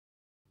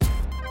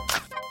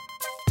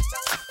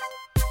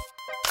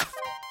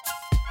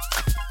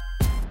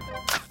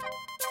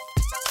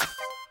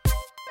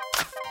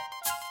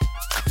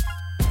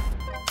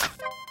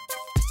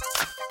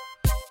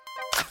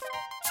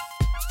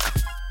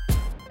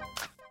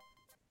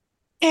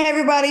Hey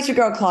everybody, it's your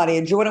girl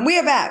Claudia Jordan. We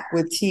are back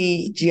with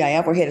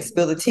TGIF. We're here to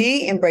spill the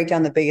tea and break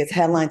down the biggest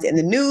headlines in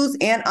the news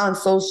and on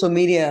social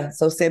media.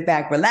 So sit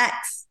back,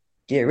 relax,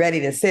 get ready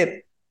to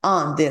sip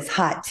on this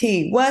hot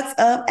tea. What's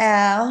up,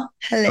 Al?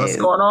 What's Hello.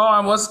 going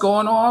on? What's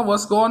going on?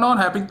 What's going on?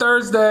 Happy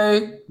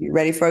Thursday. You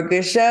ready for a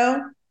good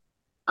show?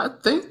 I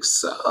think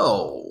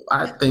so.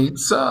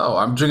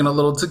 I'm drinking a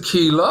little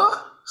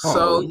tequila. Oh,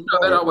 So, that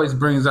Lord. always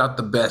brings out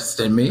the best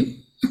in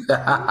me.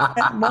 Well,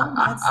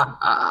 that's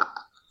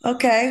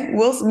okay.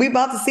 We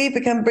about to see if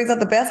it brings out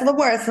the best or the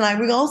worst tonight.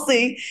 We're gonna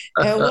see.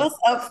 And what's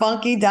up,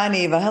 Funky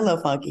Dineva? Hello,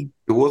 Funky.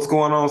 What's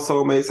going on,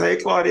 soulmates? Hey,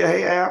 Claudia.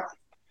 Hey, Al.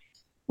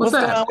 What's What's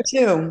going that? on with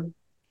you?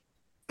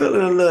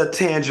 Feeling a little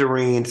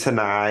tangerine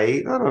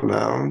tonight. I don't know.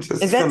 I'm Is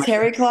just that feeling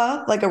terry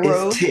cloth like a it's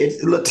rose? a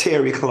little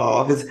terry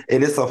cloth.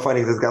 And it's so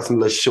funny because it's got some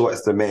little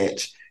shorts to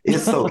match.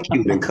 It's so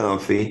cute and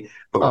comfy.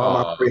 But all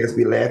my Oh. friends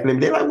be laughing at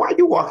me. They're like, "Why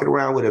you walking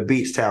around with a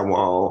beach towel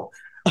on?"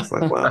 It's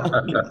like, well,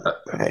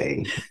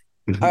 hey.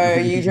 Are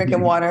you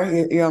drinking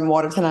water? You're on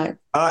water tonight?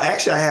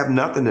 Actually, I have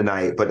nothing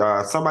tonight,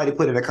 but somebody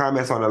put in the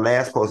comments on the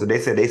last post that they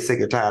said they sick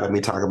and tired of me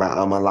talking about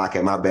I'm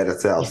unlocking my better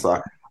self. So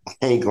I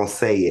ain't gonna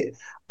say it.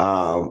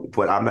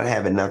 But I'm not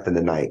having nothing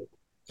tonight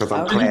because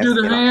I'm Okay. Did you do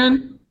classy the and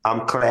hand?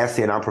 I'm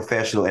classy and I'm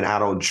professional and I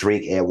don't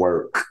drink at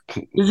work.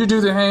 Did you do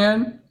the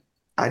hand?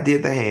 I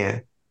did the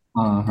hand.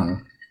 Hmm.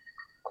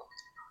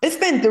 It's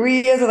been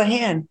 3 years of the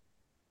hand.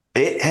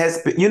 It has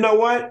been, you know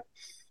what?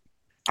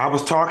 I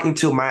was talking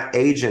to my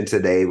agent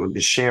today,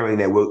 sharing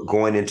that we're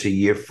going into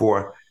year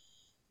four.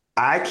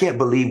 I can't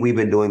believe we've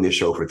been doing this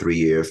show for 3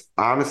 years.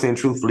 Honestly and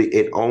truthfully,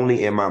 it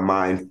only in my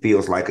mind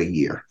feels like a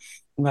year.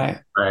 Right.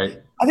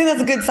 Right. I think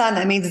that's a good sign.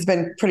 That means it's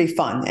been pretty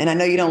fun. And I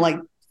know you don't like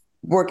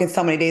working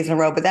so many days in a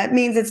row, but that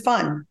means it's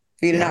fun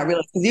for you to Yeah. not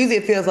realize. Because usually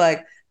it feels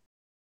like,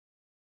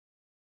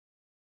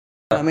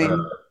 I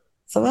mean,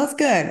 so that's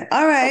good.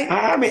 All right.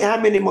 How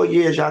many more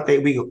years y'all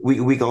think we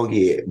gonna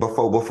get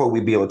before we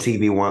be on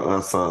TV one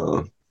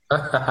unsung? Y'all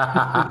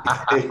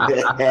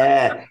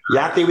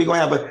think we gonna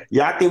have a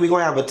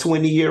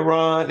 20-year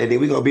run and then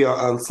we gonna be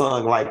on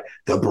unsung like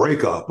the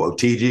breakup of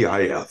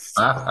TGIF.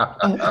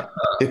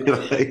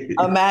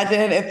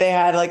 Imagine if they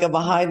had like a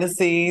behind the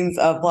scenes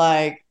of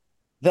like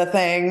the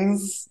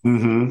things.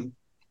 hmm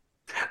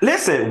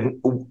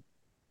Listen,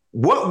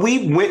 what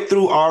we went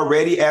through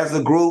already as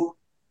a group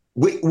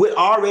would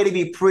already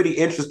be pretty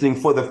interesting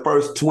for the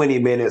first 20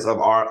 minutes of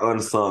our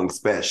unsung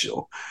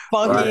special.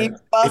 Funky Right.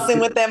 fussing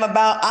with them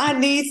about, I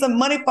need some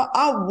money for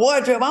our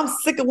wardrobe. I'm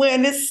sick of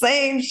wearing this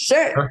same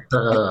shirt.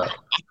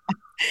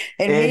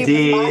 And And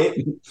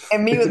did.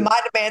 me with my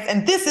demands,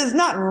 and this is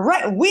not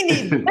right. We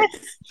need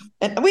this,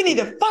 and we need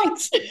to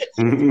fight.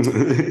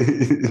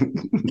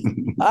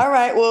 All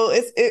right. Well,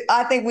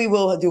 I think we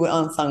will do it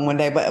unsung one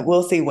day, but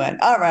we'll see when.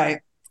 All right.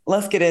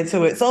 Let's get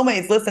into it.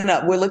 Soulmates, listen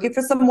up. We're looking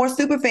for some more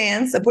super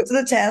fans to put to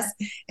the test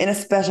in a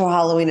special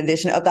Halloween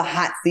edition of the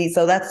Hot Seat.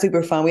 So that's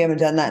super fun. We haven't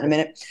done that in a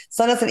minute.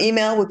 Send us an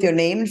email with your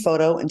name and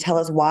photo and tell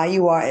us why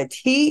you are a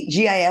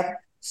TGIF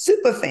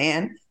super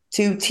fan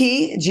to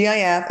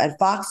tgif at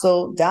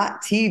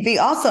foxhole.tv.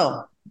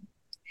 Also,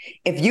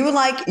 if you would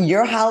like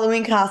your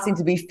Halloween costume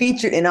to be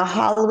featured in a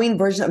Halloween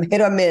version of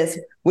Hit or Miss,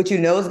 which you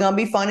know is going to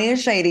be funny and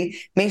shady,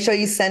 make sure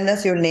you send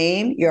us your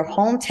name, your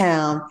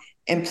hometown,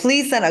 and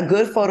please send a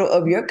good photo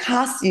of your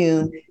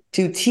costume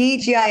to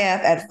tgif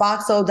at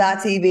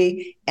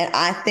foxhole.tv. And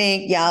I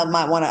think y'all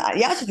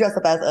should dress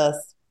up as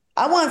us.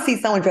 I want to see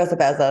someone dress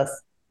up as us.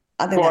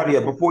 I think that.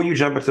 Claudia, before you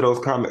jump into those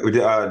comments,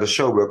 the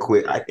show real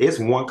quick, it's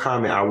one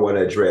comment I want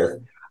to address.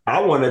 I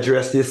want to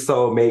address this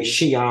soulmate,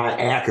 Shion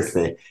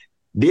Atkinson.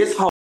 This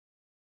whole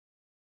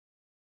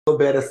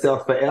better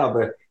self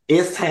forever.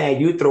 It's time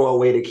you throw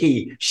away the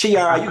key.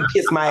 Shion, you can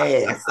kiss my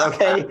ass,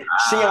 okay?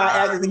 Shion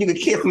Atkinson, you can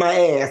kiss my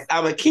ass.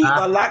 I'm going to keep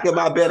unlocking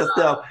my better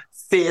self,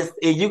 sis,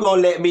 and you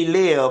going to let me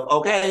live,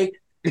 okay?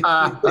 The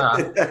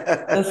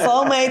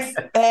soulmates,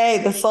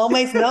 hey, the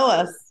soulmates know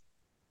us.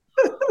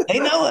 They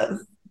know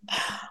us.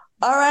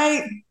 All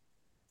right.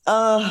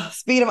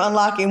 Speed of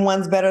unlocking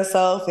one's better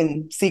self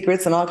and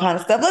secrets and all kind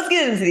of stuff. Let's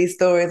get into these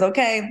stories,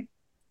 okay?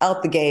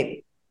 Out the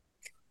gate.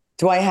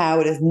 Dwight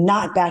Howard is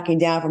not backing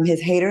down from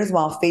his haters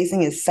while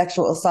facing his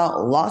sexual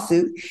assault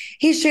lawsuit.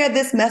 He shared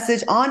this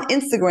message on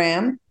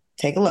Instagram.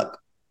 Take a look.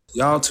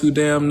 Y'all too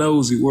damn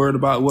nosy, worried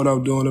about what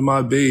I'm doing in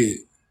my bed.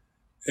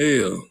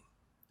 Hell,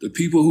 the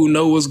people who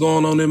know what's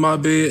going on in my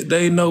bed,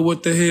 they know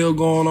what the hell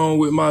going on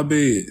with my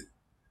bed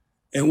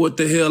and what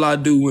the hell I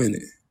do in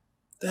it.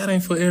 That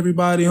ain't for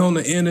everybody on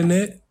the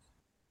internet.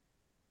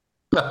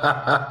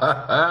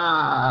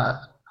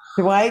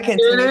 Dwight It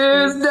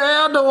continues. is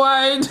there,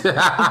 Dwight.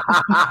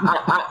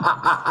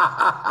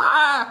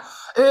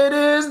 It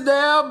is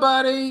there,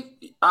 buddy.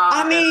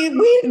 I mean,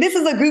 this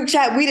is a group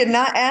chat we did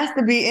not ask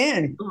to be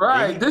in.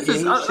 Right. This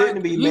is he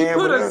shouldn't be he mad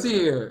put with us us.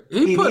 here.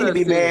 He put need to us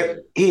be here. mad.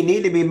 He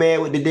need to be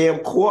mad with the damn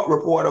court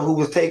reporter who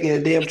was taking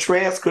a damn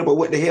transcript of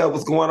what the hell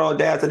was going on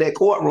down to that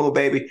courtroom,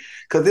 baby.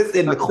 Because this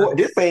in the court.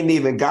 This ain't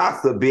even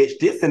gossip, bitch.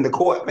 This in the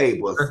court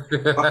papers.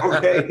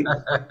 Okay.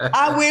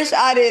 I wish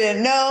I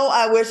didn't know.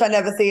 I wish I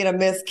never seen a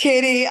Miss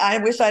Kitty. I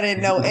wish I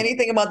didn't know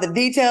anything about the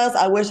details.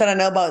 I wish I didn't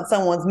know about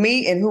someone's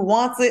meat and who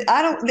wants it.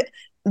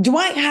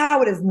 Dwight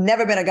Howard has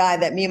never been a guy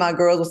that me and my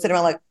girls would sit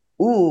around like,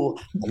 ooh,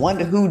 I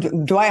wonder who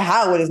Dwight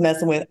Howard is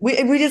messing with.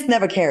 We just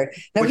never cared.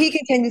 Now he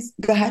continues.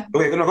 Go ahead. Go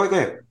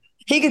ahead.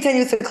 He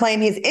continues to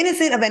claim he's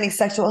innocent of any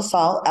sexual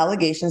assault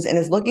allegations and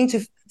is looking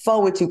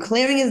forward to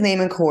clearing his name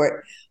in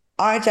court.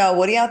 All right, y'all.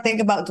 What do y'all think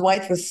about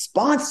Dwight's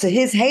response to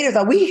his haters?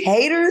 Are we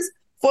haters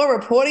for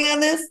reporting on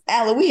this?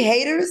 Al, are we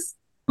haters?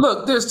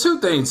 Look, there's two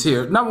things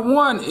here. Number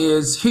one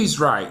is he's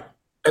right.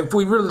 If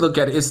we really look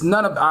at it, it's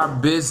none of our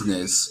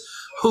business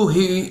who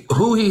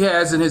he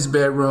has in his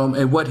bedroom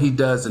and what he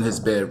does in his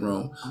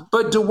bedroom.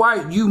 But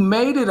Dwight, you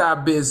made it our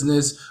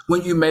business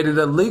when you made it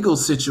a legal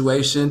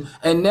situation,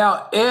 and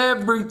now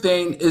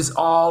everything is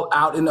all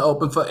out in the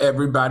open for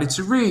everybody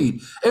to read.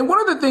 And one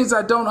of the things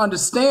I don't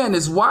understand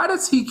is why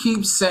does he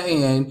keep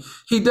saying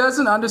he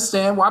doesn't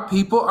understand why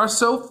people are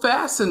so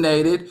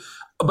fascinated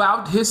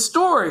about his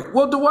story?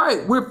 Well,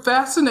 Dwight, we're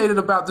fascinated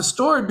about the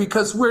story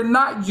because we're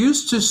not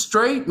used to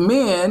straight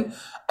men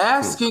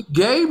asking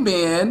gay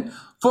men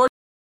for.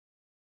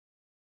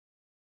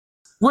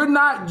 We're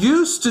not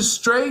used to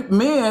straight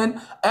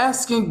men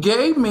asking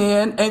gay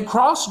men and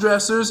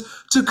cross-dressers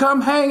to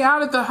come hang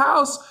out at the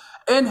house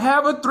and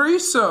have a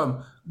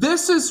threesome.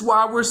 This is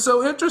why we're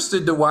so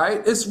interested,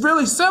 Dwight. It's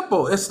really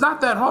simple. It's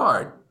not that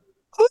hard.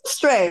 Who's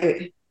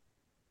straight?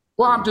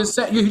 Well, I'm just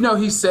saying,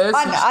 he says.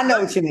 I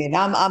know what you mean.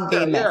 I'm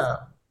being messy. Yeah.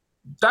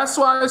 That's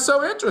why it's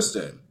so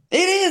interesting. It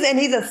is, and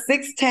he's a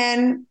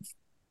 6'10".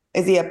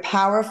 Is he a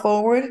power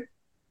forward?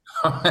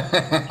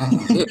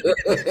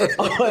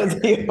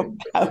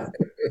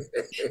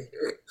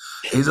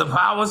 He's a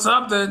power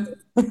something.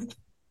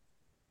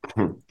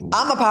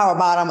 I'm a power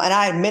bottom, and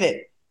I admit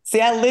it. See,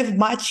 I live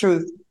my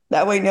truth.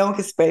 That way no one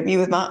can spray me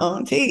with my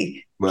own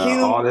tea.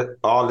 Well,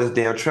 all this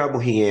damn trouble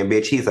he in,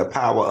 bitch. He's a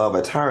power of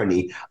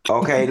attorney.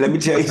 Okay, let me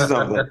tell you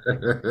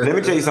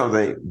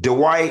something.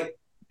 Dwight,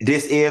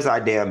 this is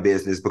our damn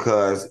business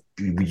because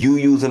you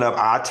using up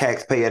our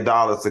taxpayer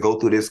dollars to go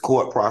through this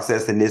court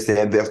process and this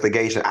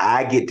investigation.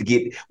 I get to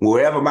get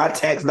wherever my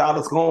tax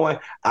dollars going,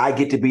 I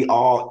get to be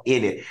all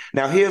in it.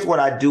 Now, here's what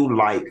I do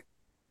like.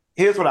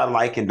 Here's what I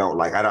like and don't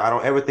like. I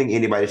don't ever think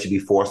anybody should be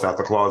forced out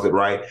the closet,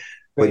 right?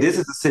 But this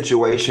is a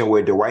situation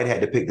where Dwight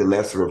had to pick the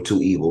lesser of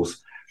two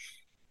evils.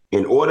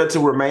 In order to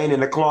remain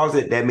in the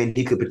closet, that meant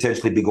he could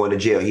potentially be going to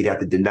jail. He'd have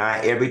to deny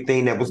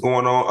everything that was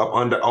going on up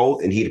under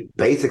oath, and he'd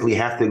basically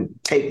have to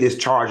take this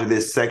charge of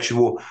this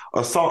sexual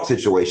assault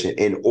situation.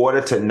 In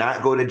order to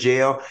not go to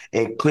jail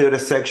and clear the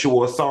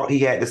sexual assault, he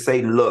had to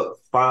say, look,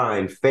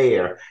 fine,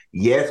 fair.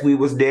 Yes, we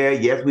was there.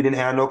 Yes, we didn't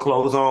have no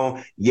clothes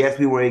on. Yes,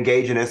 we were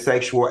engaging in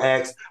sexual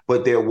acts,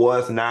 but there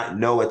was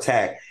no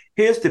attack.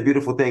 Here's the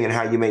beautiful thing in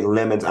how you make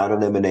lemons out of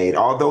lemonade.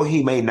 Although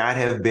he may not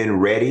have been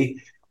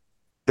ready,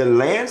 the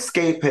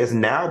landscape has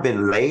now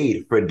been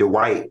laid for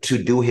Dwight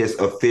to do his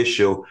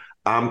official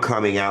I'm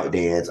coming out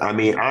dance. I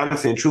mean,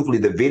 honestly and truthfully,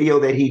 the video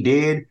that he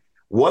did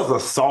was a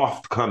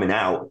soft coming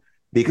out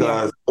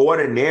because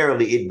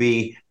ordinarily it'd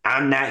be,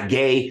 I'm not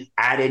gay.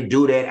 I didn't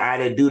do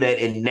that.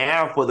 And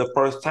now for the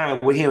first time,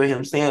 we're hearing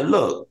him saying,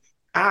 look,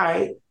 all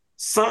right,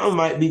 something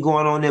might be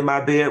going on in my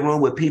bedroom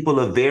with people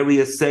of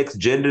various sex,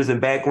 genders, and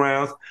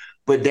backgrounds,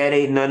 but that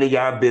ain't none of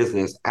y'all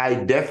business. I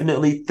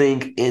definitely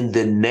think in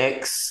the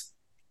next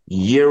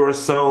year or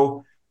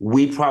so,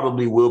 we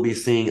probably will be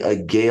seeing a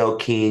Gayle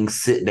King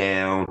sit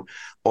down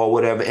or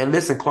whatever. And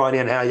listen,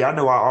 Claudia and Al, y'all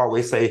know I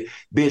always say,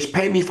 bitch,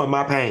 pay me for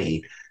my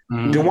pain.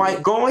 Mm-hmm.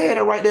 Dwight, go ahead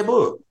and write that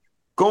book.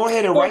 Go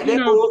ahead and write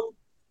that book.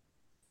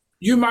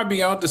 You might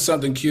be onto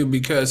something, Q,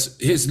 because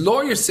his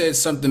lawyer said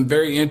something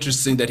very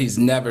interesting that he's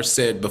never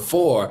said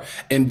before.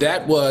 And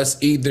that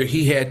was either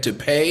he had to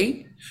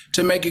pay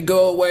to make it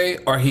go away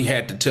or he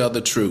had to tell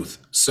the truth.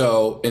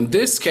 So in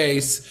this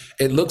case,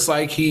 it looks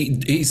like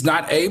he's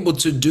not able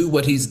to do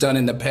what he's done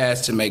in the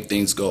past to make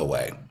things go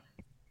away.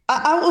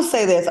 I will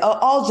say this,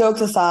 all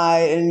jokes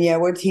aside, and yeah,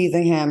 we're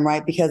teasing him,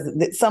 right? Because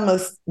some of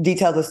the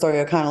details of the story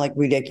are kind of like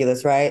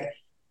ridiculous, right?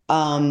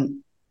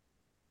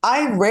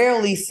 I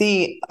rarely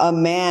see a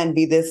man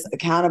be this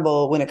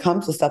accountable when it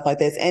comes to stuff like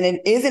this. And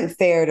it isn't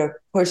fair to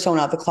push someone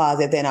out the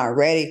closet if they're not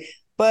ready.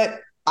 But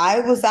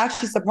I was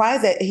actually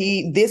surprised that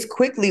he this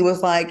quickly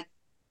was like,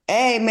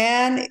 hey,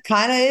 man, it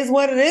kind of is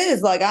what it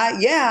is. Like,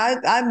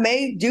 I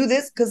may do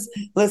this because,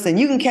 listen,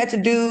 you can catch a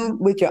dude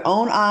with your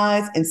own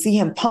eyes and see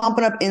him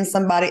pumping up in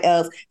somebody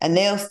else, and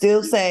they'll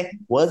still say,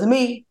 wasn't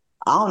me.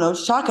 I don't know what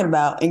you're talking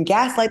about, and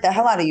gaslight the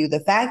hell out of you. The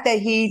fact that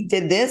he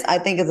did this, I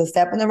think, is a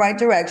step in the right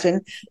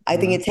direction. I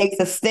think it takes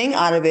the sting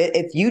out of it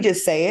if you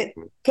just say it,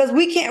 because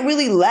we can't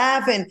really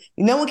laugh and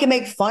no one can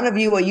make fun of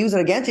you or use it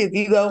against you if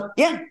you go,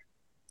 yeah,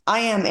 I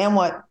am, and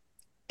what?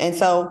 And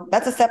so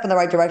that's a step in the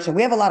right direction.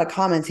 We have a lot of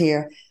comments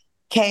here.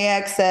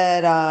 KX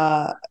said,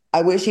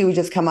 I wish he would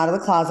just come out of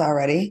the closet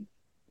already.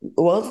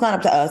 Well, it's not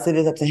up to us. It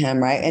is up to him,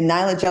 right? And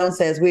Nyla Jones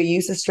says, we're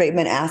used to straight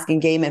men asking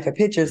gay men for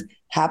pictures.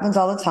 Happens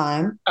all the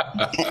time.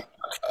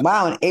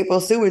 Wow. And April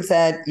Seward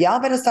said, y'all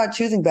better start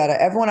choosing better.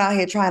 Everyone out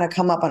here trying to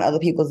come up on other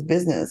people's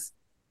business.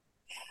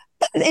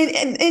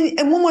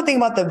 And one more thing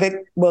about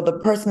the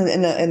person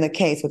in the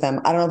case with him.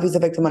 I don't know if he's a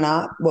victim or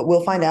not, but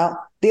we'll find out.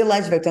 The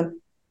alleged victim,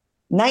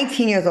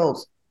 19 years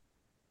old.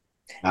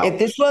 Ouch. If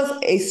this was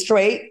a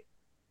straight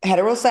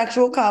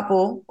heterosexual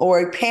couple or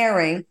a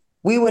pairing,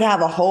 we would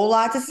have a whole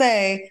lot to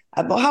say.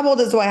 How old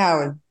is Dwight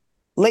Howard?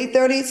 Late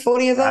 30s,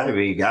 40 years old?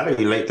 Gotta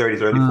be late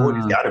 30s, early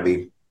 40s. Gotta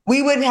be.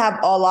 We would have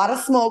a lot of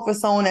smoke for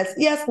someone that's,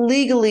 yes,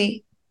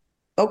 legally,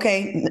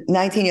 okay,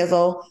 19 years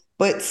old,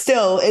 but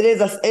still, it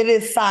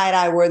is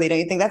side-eye worthy. Don't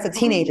you think? That's a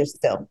teenager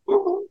still.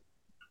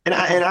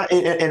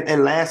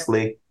 And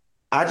lastly,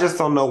 I just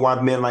don't know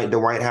why men like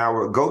Dwight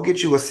Howard go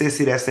get you a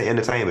sissy that's in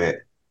entertainment.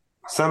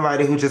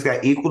 Somebody who just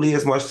got equally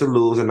as much to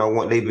lose and don't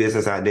want their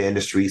business out there in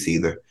the streets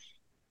either.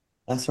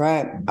 That's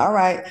right. All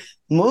right.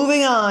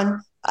 Moving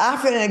on.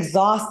 After an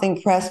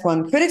exhausting press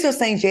run, critics are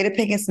saying Jada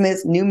Pinkett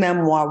Smith's new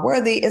memoir,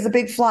 Worthy, is a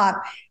big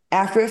flop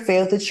after it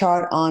failed to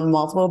chart on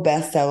multiple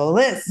bestseller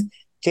lists.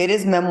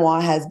 Jada's memoir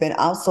has been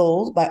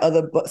outsold by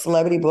other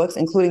celebrity books,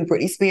 including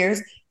Britney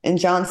Spears and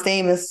John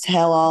Stamos'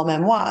 tell-all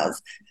memoirs.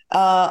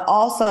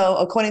 Also,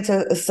 according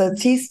to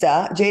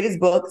Statista, Jada's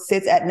book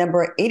sits at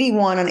number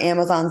 81 on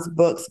Amazon's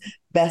books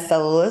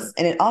bestseller list,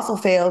 and it also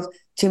failed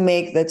to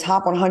make the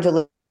top 100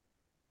 list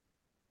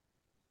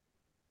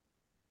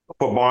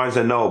for Barnes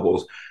and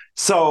Nobles.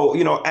 So,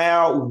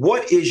 Al,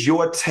 what is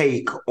your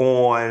take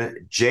on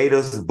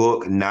Jada's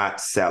book not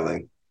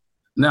selling?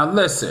 Now,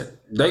 listen,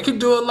 they can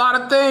do a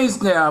lot of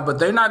things now, but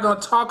they're not going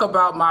to talk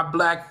about my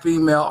Black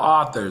female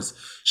authors.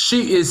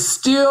 She is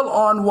still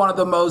on one of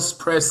the most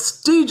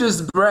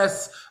prestigious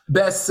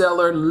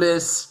bestseller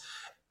lists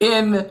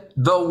in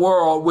the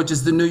world, which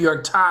is the New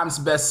York Times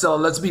bestseller.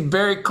 Let's be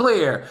very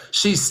clear.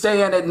 She's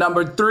staying at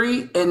number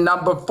 3 and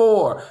number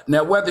 4.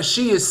 Now, whether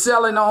she is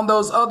selling on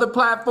those other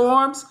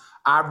platforms,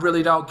 I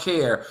really don't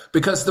care,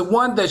 because the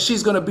one that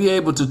she's going to be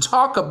able to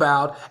talk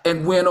about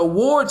and win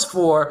awards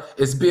for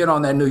is being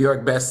on that New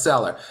York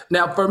bestseller.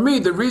 Now, for me,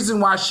 the reason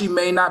why she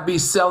may not be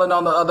selling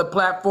on the other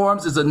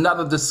platforms is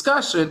another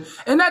discussion.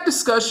 And that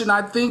discussion,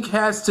 I think,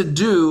 has to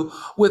do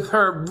with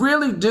her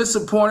really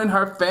disappointing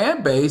her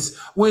fan base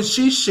when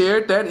she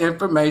shared that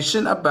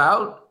information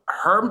about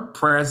her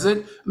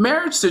present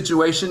marriage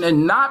situation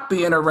and not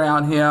being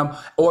around him,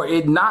 or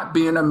it not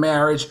being a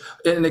marriage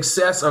in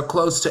excess or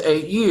close to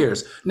 8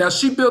 years. Now,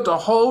 she built a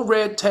whole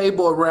red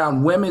table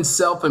around women's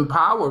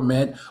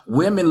self-empowerment,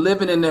 women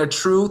living in their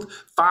truth,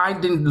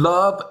 finding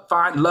love,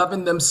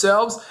 loving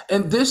themselves.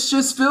 And this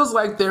just feels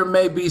like there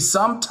may be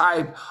some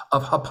type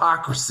of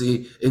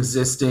hypocrisy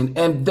existing,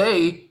 and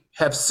they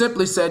have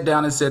simply sat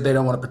down and said they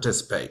don't want to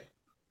participate.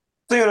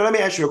 So, let me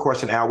ask you a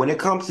question, Al. When it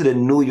comes to the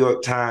New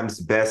York Times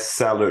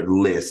bestseller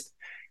list,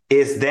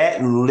 is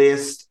that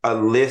list a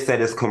list that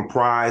is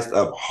comprised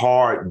of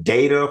hard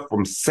data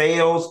from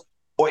sales,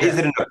 or is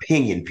it an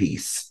opinion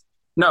piece?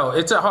 No,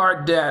 it's a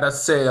hard data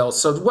sale.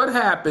 So what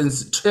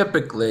happens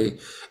typically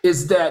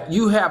is that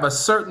you have a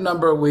certain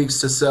number of weeks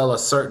to sell a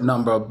certain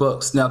number of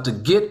books. Now, to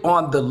get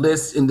on the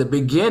list in the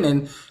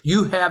beginning,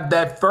 you have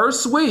that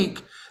first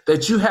week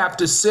that you have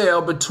to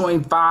sell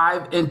between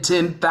 5,000 and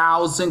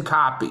 10,000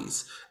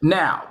 copies.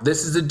 Now,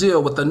 this is the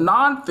deal with the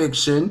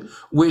nonfiction,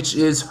 which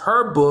is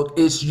her book,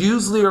 it's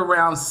usually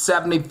around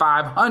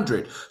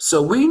 7,500.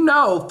 So we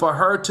know for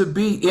her to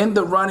be in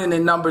the running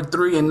in number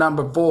 3 and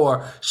number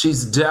 4,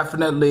 she's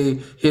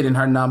definitely hitting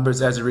her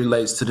numbers as it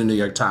relates to the New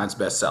York Times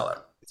bestseller.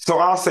 So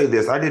I'll say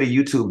this. I did a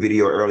YouTube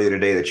video earlier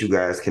today that you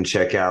guys can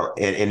check out.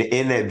 And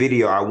in that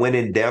video, I went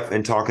in depth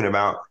in talking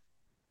about,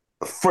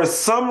 for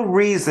some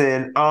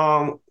reason,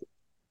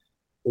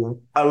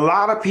 a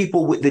lot of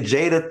people with the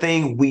Jada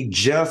thing, we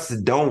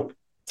just don't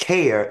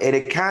care. And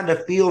it kind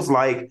of feels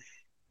like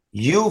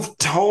you've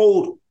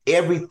told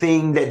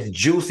everything that's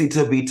juicy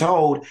to be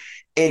told.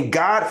 And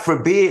God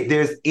forbid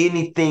there's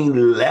anything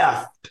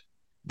left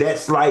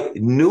that's like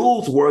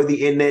newsworthy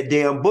in that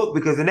damn book,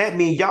 because then that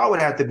means y'all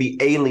would have to be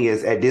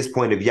aliens at this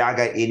point if y'all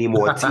got any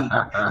more teeth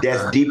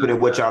that's deeper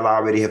than what y'all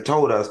already have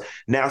told us.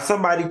 Now,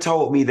 somebody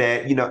told me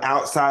that,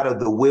 outside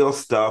of the Will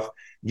stuff,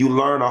 you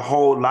learn a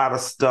whole lot of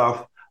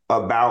stuff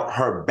about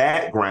her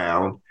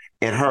background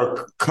and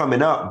her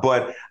coming up.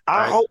 But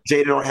I hope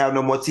Jada don't have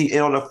no more teeth.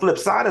 And on the flip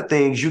side of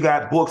things, you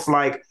got books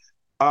like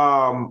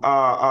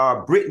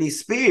Britney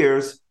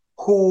Spears,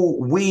 who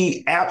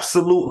we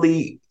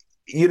absolutely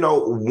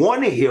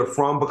want to hear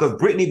from, because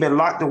Britney been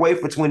locked away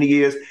for 20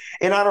 years.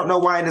 And I don't know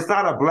why, and it's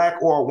not a black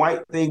or a white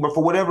thing, but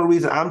for whatever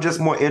reason, I'm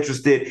just more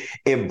interested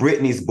in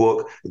Britney's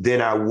book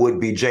than I would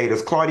be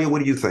Jada's. Claudia, what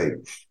do you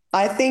think?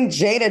 I think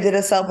Jada did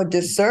herself a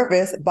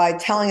disservice by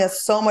telling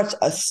us so much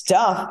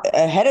stuff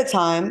ahead of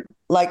time.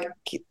 Like,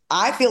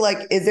 I feel like,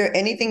 is there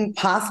anything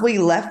possibly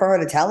left for her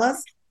to tell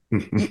us?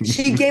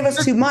 She gave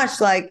us too much.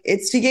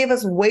 She gave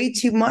us way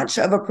too much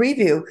of a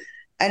preview.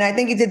 And I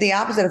think it did the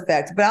opposite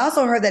effect. But I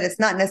also heard that it's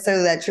not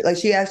necessarily that like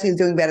she actually is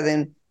doing better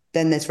than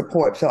this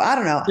report. So I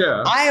don't know.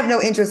 Yeah. I have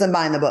no interest in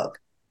buying the book.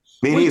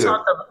 Me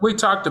neither. We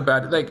talked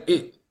about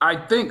it. I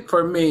think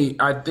for me,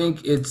 I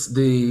think it's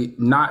the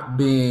not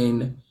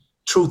being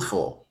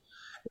truthful.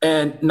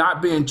 And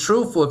not being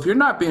truthful, if you're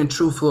not being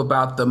truthful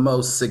about the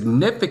most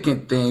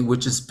significant thing,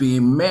 which is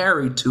being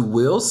married to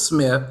Will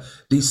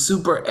Smith, the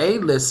super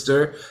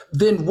A-lister,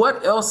 then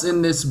what else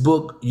in this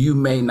book you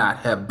may not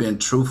have been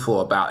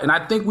truthful about? And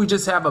I think we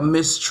just have a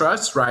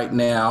mistrust right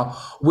now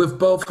with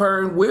both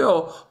her and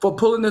Will for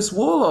pulling this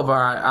wool over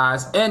our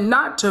eyes. And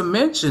not to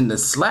mention the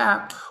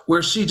slap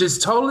where she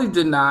just totally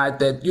denied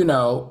that,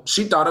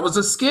 she thought it was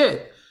a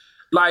skit.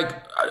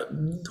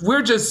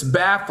 We're just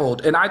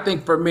baffled. And I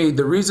think for me,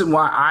 the reason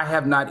why I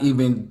have not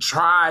even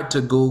tried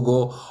to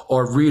Google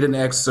or read an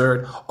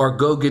excerpt or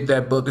go get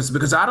that book is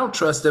because I don't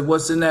trust that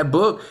what's in that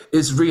book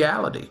is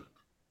reality.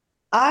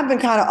 I've been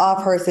kind of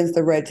off her since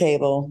the Red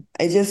Table.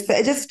 It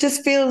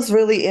just feels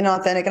really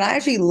inauthentic. And I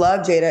actually love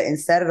Jada in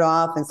Set It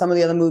Off and some of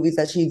the other movies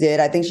that she did.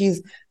 I think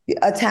she's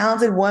a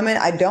talented woman.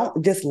 I don't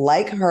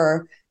dislike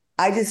her.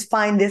 I just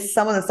find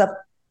some of the stuff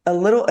a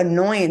little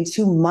annoying,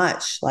 too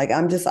much.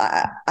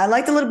 I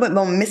liked a little bit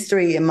more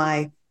mystery in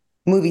my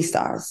movie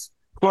stars.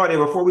 Claudia,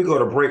 before we go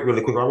to break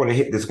really quick, I want to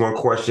hit this one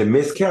question.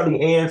 Miss Kelly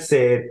Ann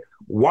said,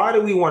 why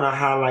do we want to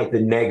highlight the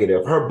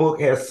negative? Her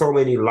book has so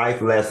many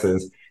life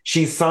lessons.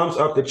 She sums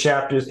up the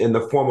chapters in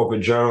the form of a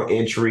journal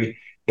entry,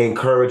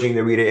 encouraging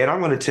the reader. And I'm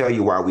going to tell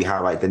you why we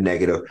highlight the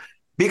negative.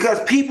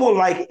 Because people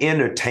like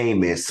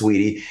entertainment,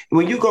 sweetie.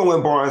 When you go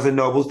in Barnes and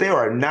Nobles, there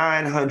are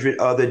 900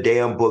 other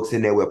damn books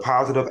in there with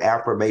positive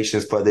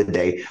affirmations for the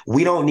day.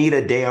 We don't need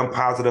a damn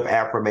positive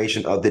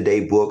affirmation of the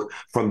day book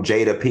from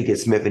Jada Pinkett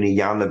Smith and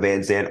Iyanla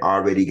Vanzant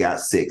already got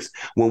 6.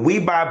 When we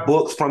buy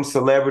books from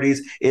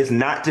celebrities, it's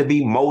not to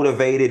be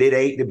motivated. It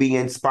ain't to be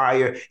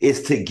inspired. It's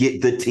to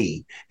get the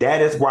tea.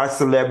 That is why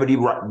celebrities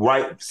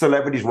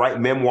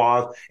write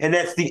memoirs. And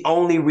that's the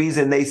only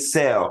reason they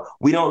sell.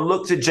 We don't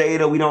look to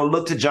Jada. We don't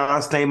look to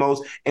John Stamos,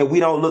 and we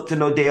don't look to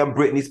no damn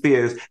Britney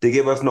Spears to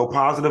give us no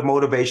positive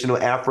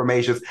motivational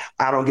affirmations.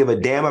 I don't give a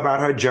damn about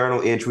her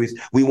journal entries.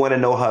 We want to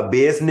know her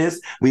business.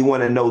 We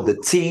want to know the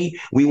tea.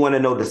 We want to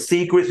know the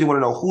secrets. We want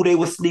to know who they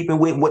were sleeping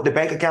with, what the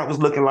bank account was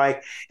looking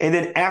like. And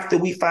then after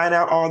we find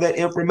out all that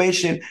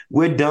information,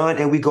 we're done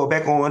and we go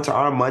back on to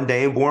our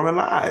mundane, boring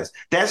lives.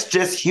 That's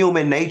just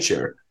human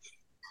nature.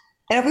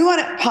 And if we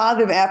want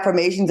positive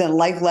affirmations and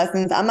life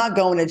lessons, I'm not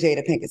going to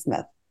Jada Pinkett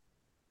Smith.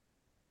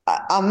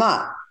 I'm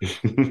not.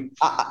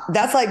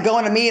 That's like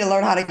going to me to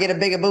learn how to get a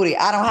bigger booty.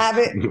 I don't have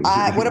it.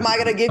 What am I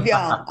going to give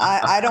y'all?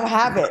 I don't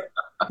have it.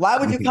 Why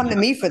would you come to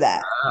me for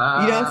that?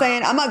 You know what I'm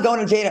saying? I'm not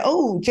going to Jada.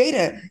 Oh,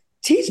 Jada,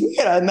 teach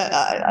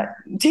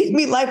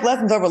me life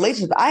lessons of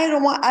relationships.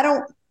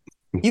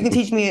 You can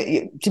teach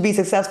me to be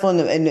successful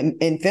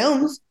in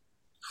films.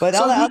 But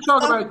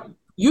so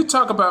you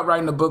talk about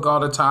writing a book all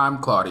the time,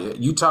 Claudia.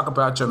 You talk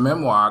about your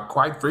memoir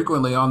quite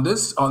frequently on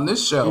this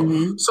show.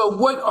 Mm-hmm. So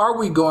what are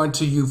we going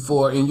to you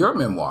for in your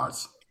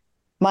memoirs?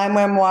 My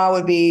memoir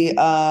would be,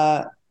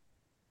 I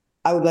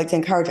would like to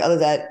encourage others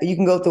that you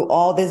can go through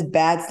all this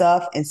bad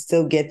stuff and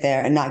still get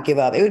there and not give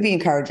up. It would be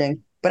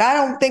encouraging. But I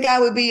don't think I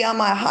would be on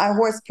my high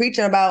horse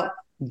preaching about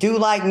do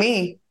like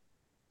me.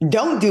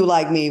 Don't do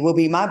like me will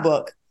be my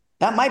book.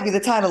 That might be the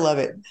title of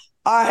it.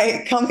 All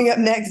right, coming up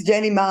next,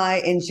 Jeannie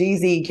Mai and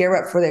Jeezy gear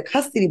up for their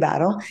custody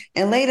battle.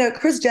 And later,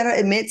 Kris Jenner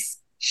admits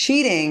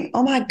cheating.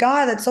 Oh my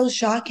God, that's so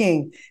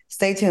shocking.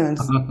 Stay tuned.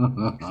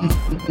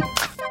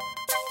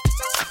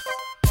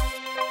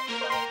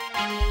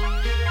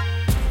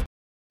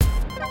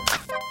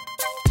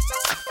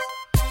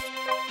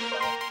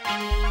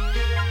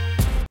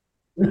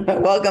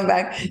 Welcome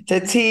back to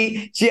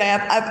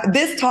TGIF.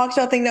 This talk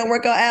show thing don't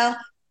work out, Al.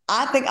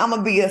 I think I'm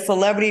going to be a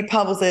celebrity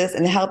publicist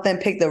and help them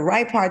pick the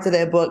right parts of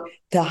their book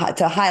to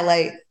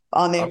highlight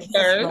on their.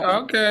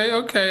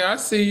 Okay. I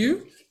see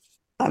you.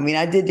 I mean,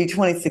 I did do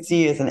 26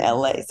 years in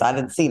LA, so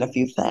I've seen a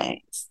few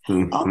things.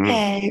 Mm-hmm.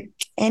 Okay.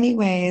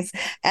 Anyways,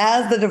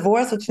 as the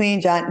divorce between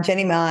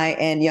Jeannie Mai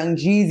and young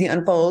Jeezy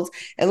unfolds,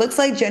 it looks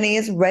like Jeannie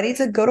is ready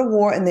to go to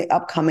war in the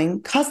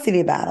upcoming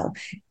custody battle.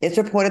 It's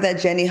reported that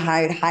Jeannie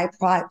hired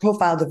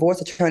high-profile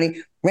divorce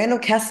attorney Randall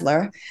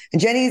Kessler.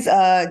 Jeannie's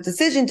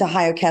decision to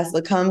hire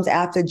Kessler comes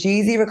after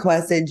Jeezy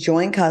requested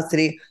joint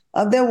custody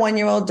of their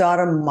 1-year-old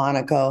daughter,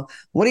 Monaco.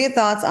 What are your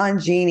thoughts on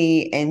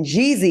Jeannie and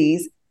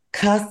Jeezy's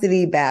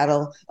custody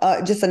battle?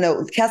 Just a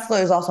note, Kessler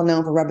is also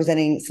known for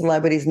representing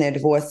celebrities in their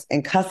divorce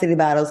and custody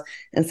battles,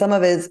 and some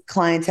of his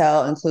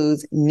clientele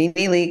includes Nene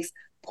Leakes,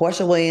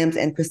 Portia Williams,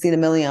 and Christina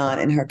Milian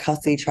in her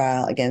custody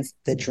trial against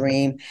The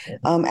Dream.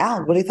 Al,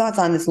 what are your thoughts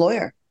on this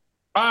lawyer?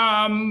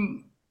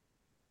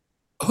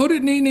 Who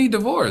did Nene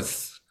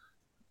divorce?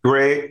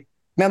 Greg.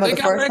 Remember they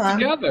the first got time?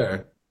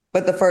 Together.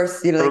 But the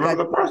first, remember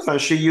the first time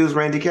she used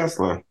Randy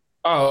Kessler.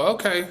 Oh,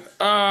 okay.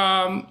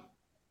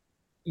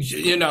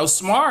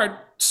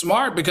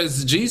 Smart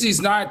because Jeezy's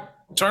not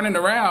turning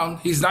around.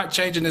 He's not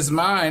changing his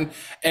mind.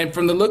 And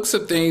from the looks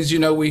of things,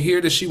 we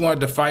hear that she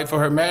wanted to fight for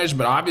her marriage,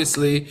 but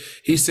obviously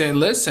he's saying,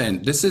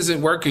 listen, this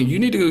isn't working. You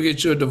need to go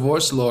get you a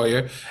divorce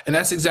lawyer. And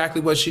that's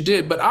exactly what she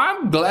did. But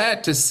I'm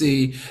glad to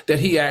see that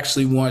he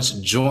actually wants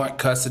joint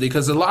custody,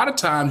 because a lot of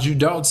times you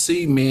don't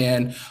see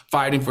men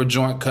fighting for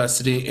joint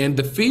custody, and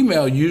the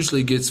female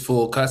usually gets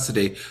full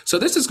custody. So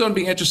this is going to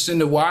be interesting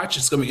to watch.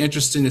 It's going to be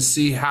interesting to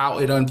see how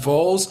it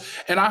unfolds.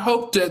 And I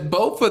hope that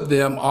both of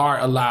them are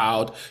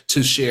allowed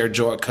to share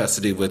joint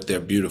custody with their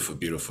beautiful,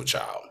 beautiful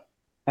child.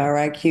 All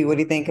right, Q. What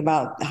do you think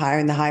about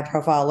hiring the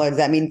high-profile lawyer? Does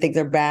that mean things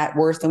are bad,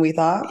 worse than we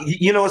thought?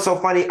 It's so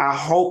funny. I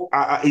hope,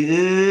 I'm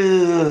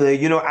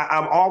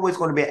always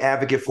going to be an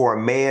advocate for a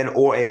man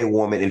or a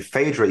woman. And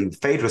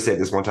Phaedra said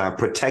this one time,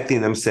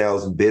 protecting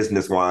themselves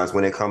business-wise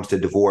when it comes to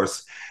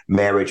divorce,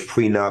 marriage,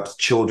 prenups,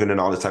 children, and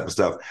all this type of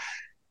stuff.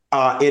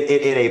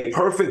 In a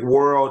perfect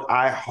world,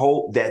 I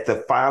hope that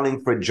the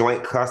filing for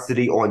joint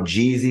custody on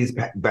Jeezy's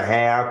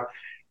behalf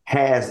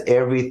has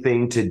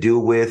everything to do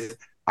with,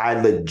 I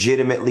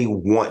legitimately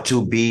want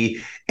to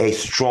be a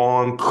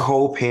strong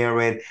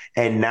co-parent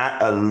and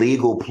not a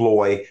legal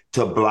ploy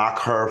to block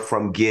her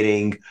from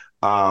getting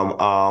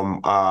financial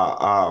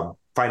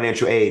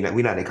aid.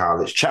 We're not in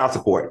college, child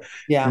support.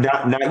 Yeah.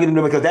 Not getting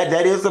them, because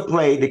that is a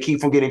play to keep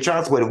from getting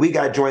child support. If we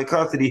got joint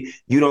custody,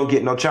 you don't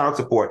get no child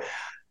support.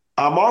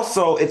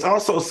 It's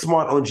also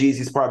smart on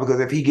Jeezy's part, because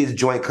if he gets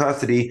joint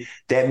custody,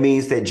 that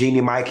means that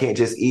Jeannie Mai can't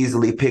just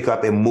easily pick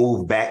up and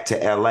move back to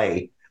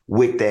LA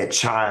with that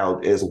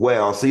child as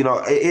well. So,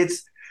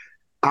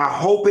 I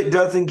hope it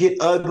doesn't get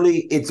ugly.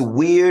 It's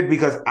weird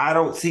because I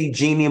don't see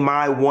Jeannie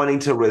Mai wanting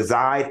to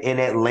reside in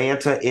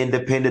Atlanta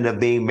independent of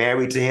being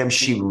married to him.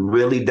 She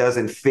really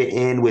doesn't fit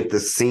in with the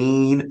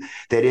scene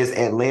that is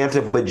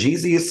Atlanta. But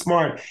Jeezy is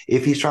smart.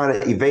 If he's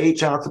trying to evade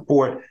child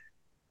support,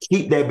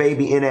 keep that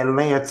baby in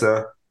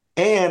Atlanta.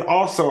 And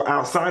also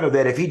outside of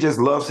that, if he just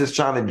loves his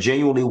child and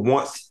genuinely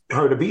wants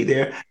her to be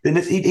there, then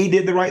he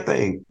did the right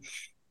thing.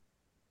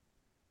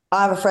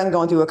 I have a friend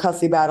going through a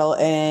custody battle,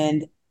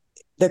 and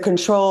the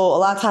control, a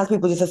lot of times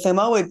people just assume,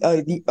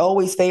 it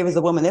always favors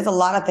the woman. There's a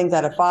lot of things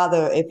that a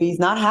father, if he's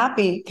not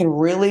happy, can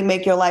really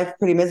make your life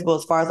pretty miserable,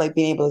 as far as like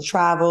being able to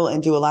travel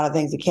and do a lot of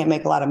things. You can't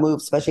make a lot of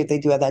moves, especially if they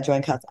do have that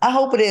joint custody. I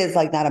hope it is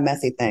like not a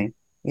messy thing,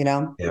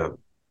 Yeah.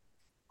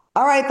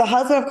 All right. The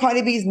husband of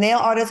Cardi B's nail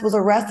artist was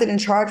arrested and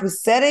charged with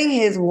setting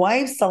his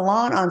wife's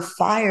salon on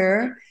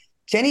fire.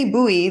 Jenny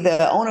Bowie,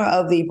 the owner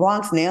of the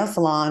Bronx nail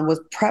salon, was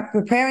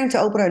preparing to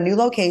open her new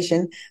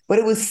location, but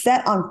it was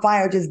set on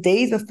fire just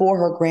days before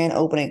her grand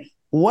opening.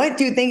 What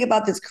do you think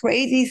about this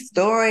crazy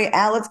story?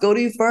 Alex, go to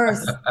you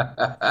first.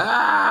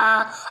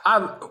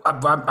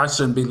 I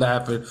shouldn't be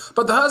laughing.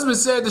 But the husband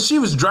said that she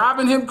was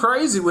driving him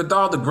crazy with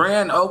all the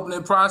grand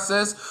opening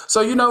process.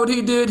 So you know what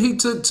he did? He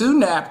took 2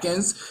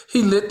 napkins,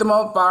 he lit them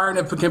on fire, and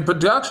if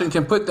production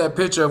can put that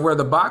picture of where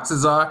the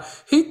boxes are,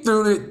 he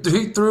threw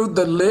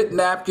the lit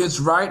napkins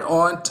right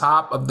on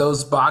top of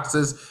those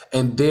boxes,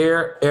 and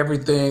there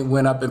everything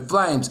went up in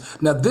flames.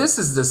 Now this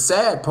is the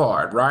sad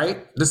part,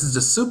 right? This is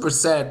the super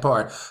sad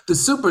part.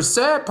 The super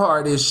sad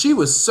part is she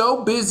was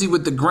so busy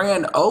with the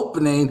grand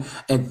opening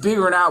and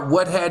figuring out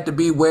what had to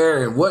be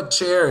where and what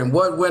chair and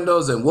what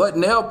windows and what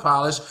nail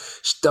polish.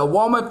 The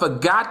woman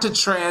forgot to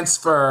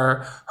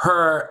transfer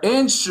her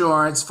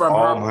insurance from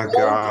her old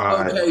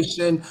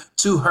location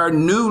to her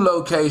new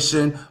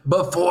location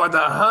before the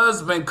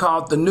husband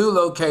caught the new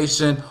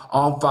location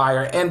on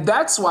fire. And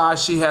that's why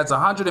she has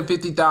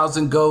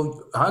 $150,000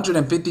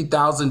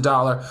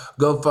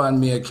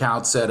 GoFundMe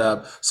account set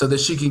up so that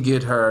she can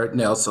get her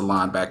nail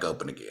salon back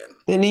open again.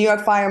 The New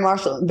York fire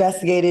marshal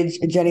investigated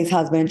Jenny's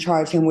husband and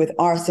charged him with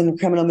arson,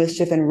 criminal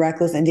mischief, and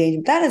reckless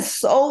endangerment. That is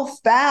so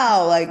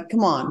foul. Like,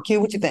 come on, Q,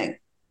 what you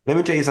think? Let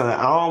me tell you something.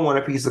 I don't want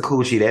a piece of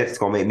coochie that's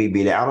going to make me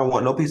be there. I don't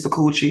want no piece of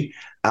coochie.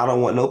 I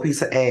don't want no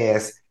piece of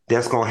ass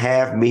that's going to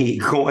have me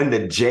going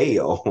to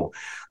jail.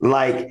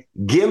 Like,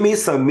 give me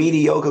some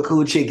mediocre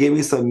coochie. Give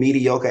me some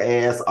mediocre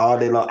ass all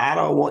day long. I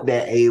don't want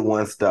that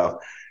A1 stuff.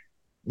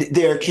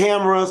 There are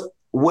cameras.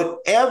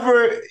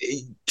 Whatever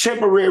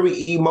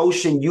temporary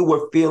emotion you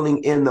were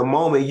feeling in the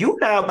moment, you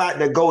now about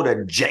to go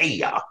to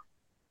jail.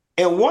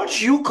 And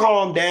once you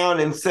calm down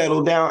and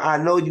settle down, I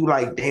know you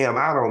like, damn,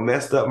 I done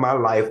messed up my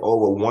life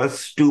over one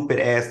stupid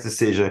ass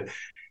decision.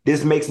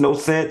 This makes no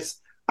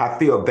sense. I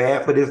feel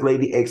bad for this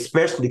lady,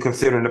 especially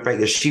considering the fact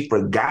that she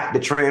forgot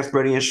to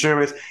transfer the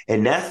insurance.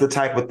 And that's the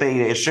type of thing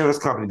the insurance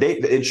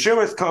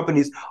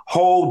company's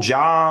whole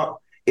job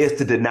is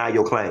to deny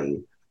your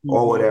claim.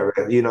 Or whatever,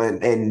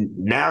 and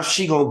now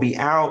she gonna be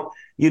out.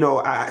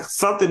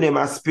 Something in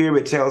my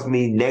spirit tells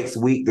me next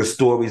week the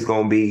story's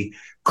gonna be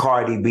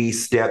Cardi B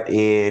stepped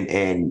in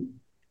and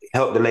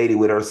helped the lady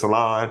with her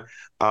salon.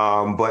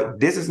 But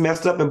this is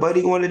messed up, and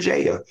Buddy going to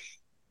jail.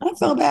 I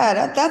feel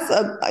bad.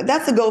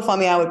 That's a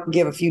GoFundMe I would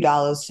give a few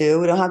dollars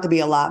to. It don't have to be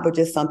a lot, but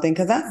just something,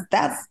 because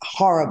that's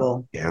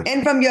horrible. Yeah.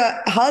 And from your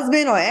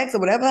husband or ex or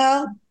whatever the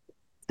hell.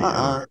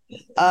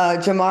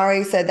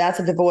 Jamari said that's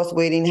a divorce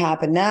waiting to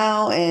happen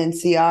now. And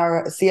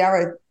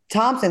Ciara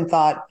Thompson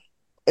thought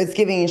it's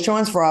giving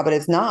insurance fraud, but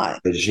it's not.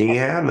 But she ain't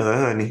had none,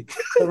 honey.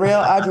 The real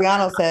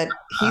Adriano said,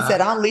 he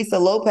said, I'm Lisa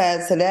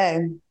Lopez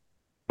today.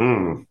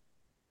 Mm.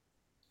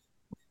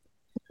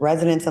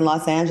 Residents in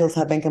Los Angeles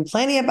have been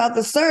complaining about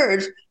the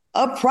surge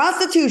of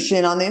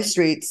prostitution on their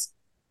streets.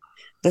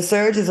 The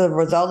surge is a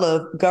result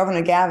of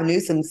Governor Gavin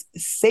Newsom's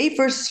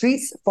Safer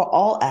Streets for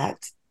All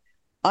Act.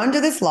 Under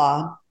this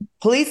law,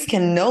 police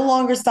can no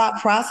longer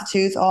stop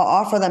prostitutes or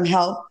offer them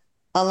help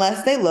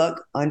unless they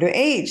look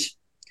underage.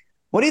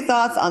 What are your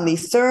thoughts on the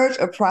surge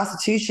of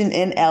prostitution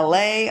in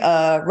LA?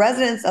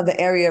 Residents of the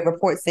area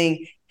report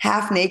seeing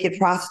half-naked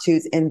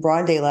prostitutes in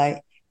broad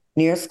daylight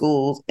near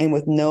schools and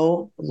with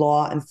no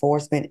law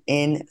enforcement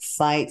in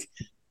sight.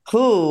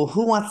 Who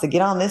wants to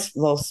get on this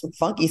little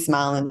funky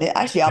smiling?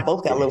 Actually, y'all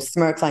both got little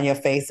smirks on your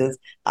faces.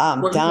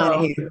 I'm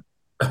dying here.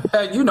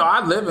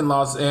 I live in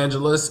Los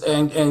Angeles,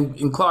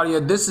 and Claudia,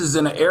 this is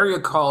in an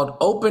area called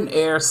Open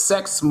Air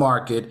Sex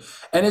Market,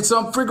 and it's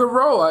on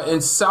Figueroa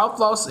in South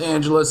Los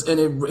Angeles, and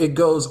it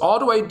goes all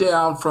the way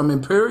down from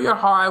Imperial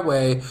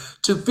Highway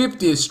to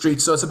 50th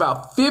Street. So it's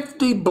about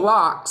 50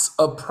 blocks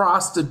of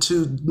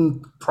prostitution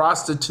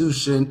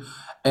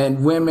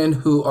and women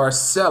who are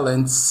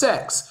selling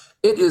sex.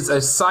 It is a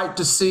sight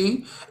to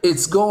see.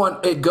 It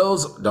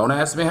goes, don't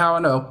ask me how I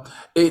know.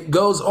 It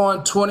goes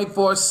on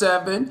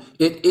 24/7.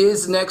 It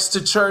is next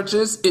to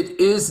churches. It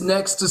is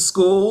next to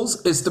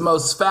schools. It's the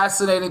most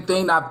fascinating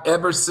thing I've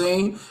ever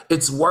seen.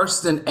 It's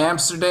worse than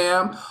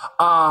Amsterdam.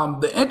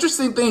 The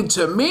interesting thing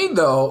to me,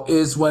 though,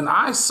 is when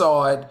I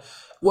saw it,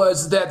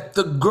 was that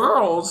the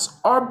girls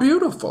are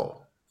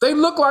beautiful. They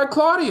look like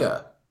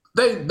Claudia.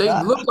 They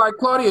look like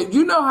Claudia.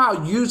 You know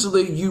how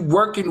usually you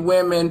working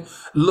women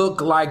look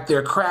like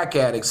they're crack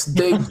addicts.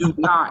 They do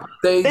not.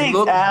 They Thanks,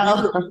 look Al.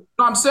 beautiful.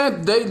 I'm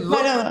saying they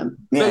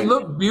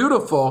look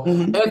beautiful,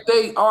 Mm-hmm. and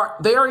they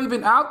are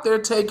even out there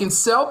taking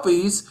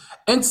selfies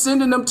and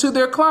sending them to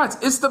their clients.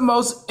 It's the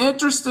most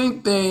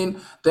interesting thing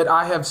that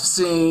I have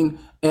seen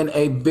in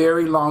a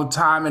very long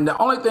time. And the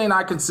only thing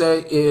I can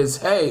say is,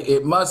 hey,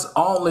 it must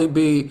only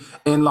be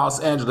in Los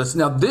Angeles.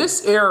 Now,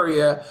 this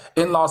area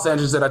in Los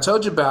Angeles that I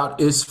told you about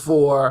is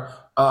for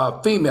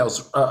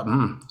females.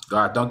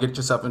 God, don't get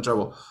yourself in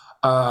trouble.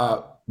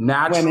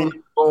 Naturally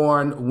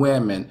born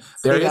women.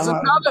 There is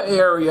another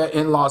area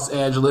in Los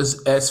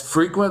Angeles as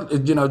frequent,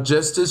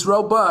 just as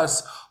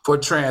robust for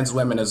trans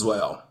women as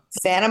well.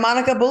 Santa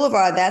Monica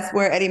Boulevard, that's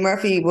where Eddie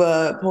Murphy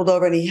pulled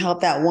over and he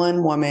helped that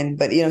one woman.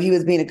 But, he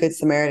was being a good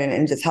Samaritan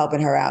and just helping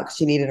her out because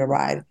she needed a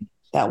ride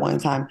that one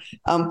time.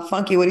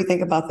 Funky, what do you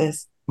think about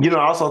this? I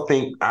also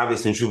think,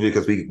 obviously and truthfully,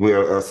 because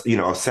we're a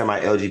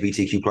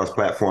semi-LGBTQ plus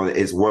platform,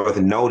 it's worth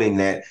noting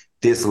that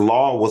this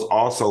law was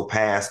also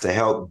passed to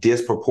help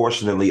address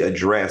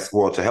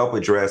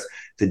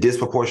the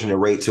disproportionate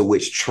rate to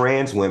which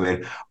trans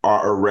women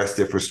are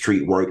arrested for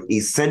street work.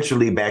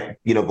 Essentially, back,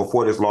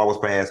 before this law was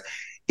passed,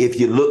 if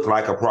you look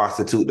like a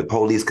prostitute, the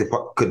police could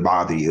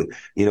bother you.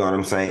 You know what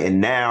I'm saying? And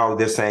now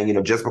they're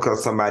saying, just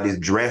because somebody's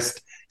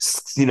dressed,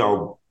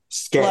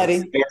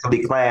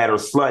 scantily clad or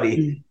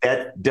slutty,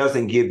 that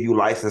doesn't give you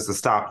license to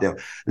stop them.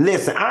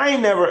 Listen, I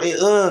ain't never,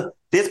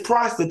 this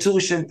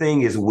prostitution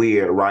thing is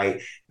weird,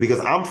 right? Because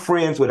I'm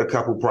friends with a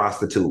couple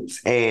prostitutes,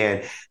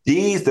 and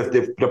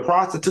the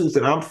prostitutes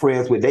that I'm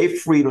friends with, they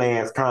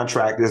freelance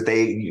contractors,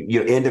 they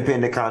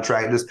independent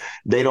contractors.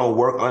 They don't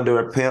work under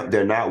a pimp.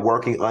 They're not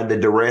working under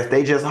duress.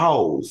 They just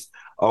hoes.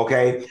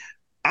 Okay.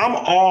 I'm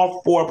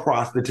all for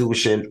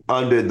prostitution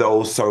under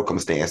those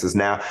circumstances.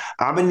 Now,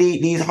 I'm gonna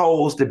need these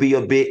hoes to be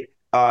a bit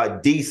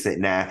decent.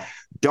 Now,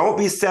 don't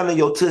be selling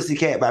your Tootsie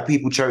Cat by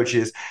people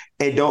churches,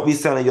 and don't be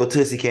selling your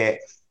Tootsie Cat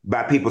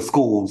by people's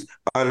schools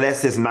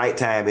unless it's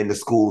nighttime and the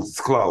school's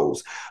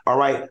closed. All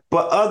right.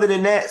 But other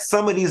than that,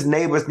 some of these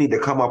neighbors need to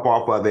come up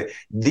off of it.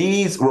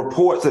 These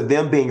reports of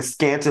them being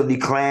scantily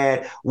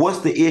clad, what's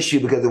the issue?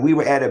 Because if we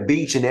were at a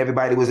beach and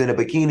everybody was in a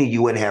bikini,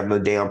 you wouldn't have no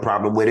damn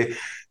problem with it.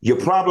 Your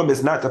problem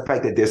is not the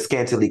fact that they're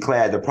scantily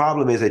clad. The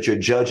problem is that you're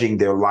judging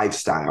their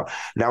lifestyle.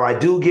 Now, I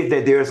do get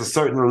that there's a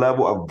certain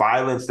level of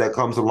violence that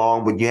comes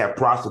along when you have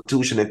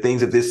prostitution and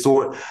things of this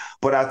sort.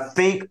 But I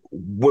think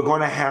we're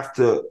going to have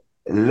to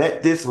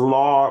let this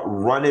law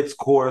run its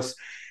course,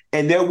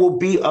 and there will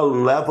be a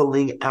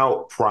leveling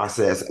out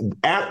process.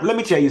 Let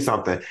me tell you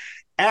something.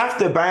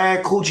 After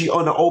buying coochie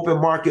on the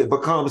open market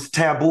becomes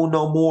taboo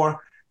no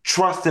more,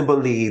 trust and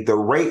believe the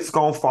rate's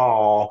going to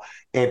fall,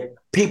 and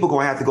people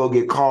going to have to go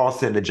get call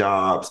center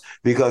jobs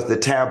because the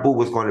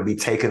taboo is going to be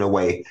taken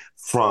away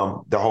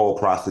from the whole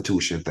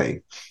prostitution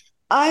thing.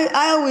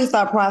 I always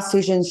thought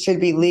prostitution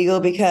should be legal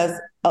because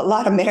a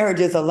lot of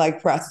marriages are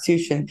like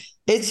prostitution.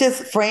 It's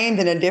just framed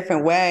in a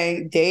different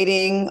way.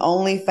 Dating,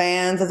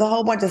 OnlyFans, there's a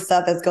whole bunch of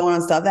stuff that's going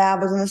on, stuff that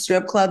happens in the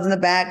strip clubs in the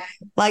back.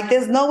 Like,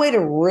 there's no way to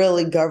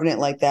really govern it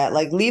like that.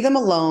 Like, leave them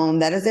alone.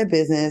 That is their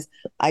business.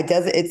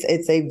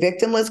 It's a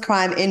victimless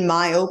crime, in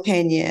my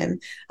opinion.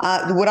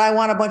 Would I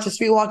want a bunch of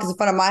streetwalkers in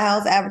front of my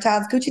house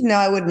advertising coochie? No,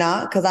 I would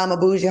not, because I'm a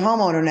bougie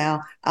homeowner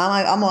now.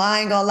 I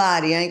ain't gonna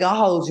lie to you. I ain't gonna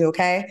hold you,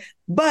 okay?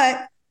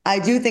 But I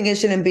do think it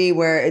shouldn't be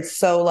where it's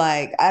so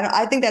like,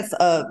 I think that's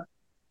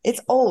it's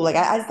old. Like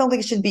I just don't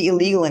think it should be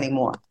illegal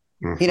anymore.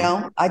 Mm-hmm. You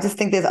know, I just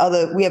think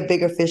we have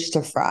bigger fish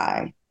to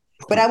fry.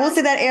 But I will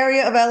say that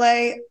area of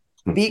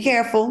LA, be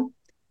careful.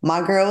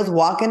 My girl was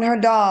walking her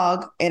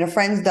dog and a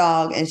friend's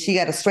dog, and she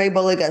got a stray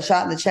bullet, got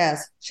shot in the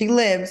chest. She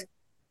lived,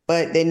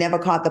 but they never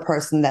caught the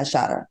person that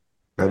shot her.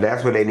 So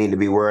that's what they need to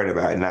be worried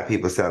about, not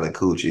people selling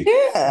coochie.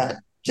 Yeah,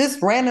 just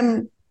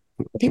random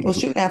people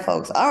shooting at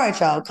folks. All right,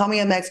 y'all. Call me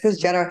up next, Kris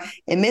Jenner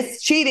and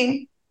Miss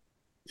Cheating.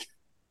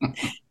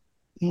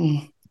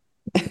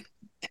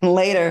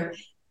 Later,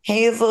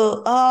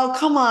 Hazel. Oh,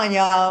 come on,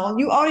 y'all.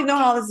 You already know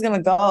how this is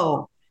gonna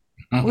go.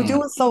 We're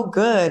doing so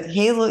good.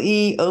 Hazel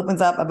E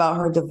opens up about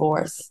her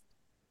divorce.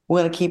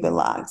 We're gonna keep it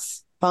locked.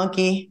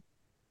 Funky,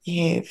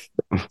 behave.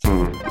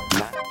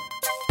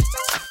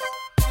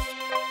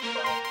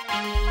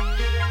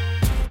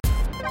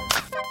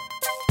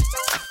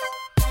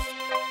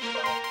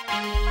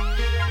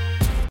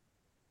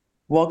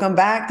 Welcome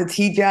back to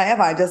TGIF.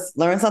 I just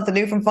learned something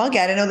new from Funky.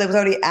 I didn't know there was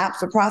already apps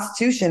for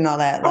prostitution and all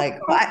that. Like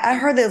I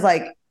heard there's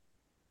like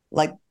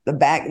the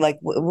back, like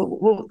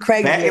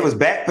Craig. It was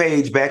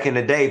Backpage back in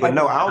the day, but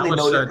no, I only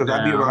know this because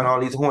I be around all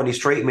these horny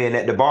straight men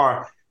at the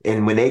bar,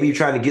 and when they be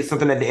trying to get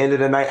something at the end of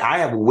the night, I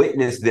have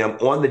witnessed them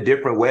on the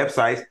different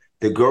websites.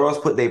 The girls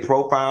put their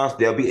profiles,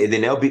 they'll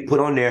be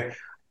put on there,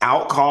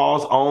 out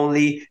calls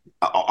only.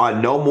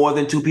 No more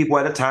than 2 people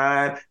at a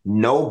time,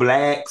 no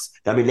blacks.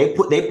 I mean, they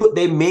put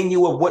their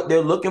menu of what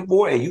they're looking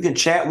for, and you can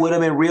chat with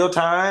them in real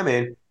time.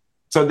 And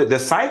so the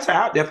sites are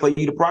out there for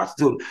you to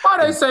prostitute.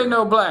 Why they say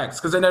no blacks?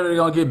 Because they know they're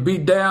gonna get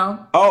beat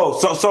down. Oh,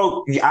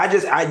 so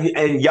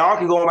and y'all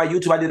can go on my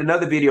YouTube. I did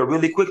another video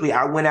really quickly.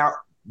 I went out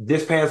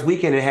this past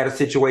weekend and had a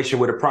situation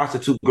where a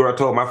prostitute girl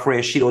told my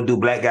friend she don't do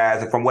black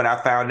guys, and from what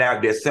I found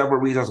out, there's several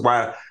reasons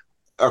why.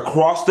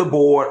 Across the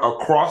board,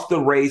 across the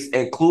race,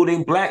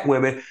 including black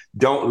women,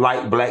 don't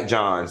like black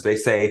johns. They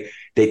say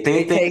they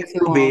think they're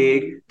too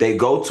big, they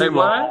go too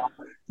long,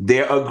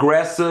 they're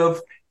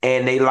aggressive,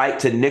 and they like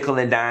to nickel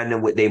and dime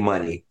them with their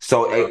money.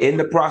 So in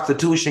the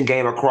prostitution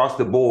game across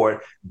the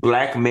board,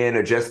 black men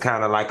are just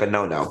kind of like a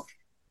no-no.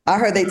 I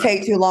heard they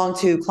take too long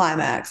to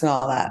climax and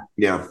all that.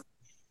 Yeah.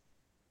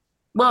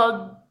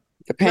 Well,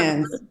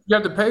 depends. You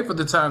have to pay for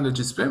the time that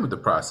you spend with the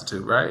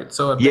prostitute, right?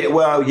 So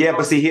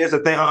but see, here's the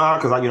thing,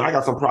 because I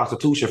got some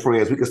prostitution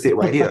friends. We can sit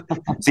right here.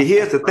 See,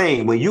 here's the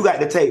thing: when you got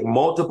to take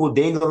multiple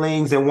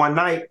dinglings in one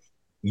night,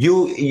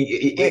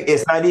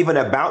 it's not even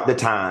about the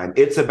time.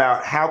 It's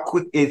about how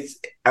quick. It's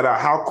about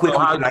how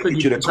quickly can I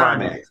get you to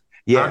climax.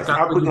 Yes,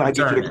 how quickly can I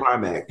get you to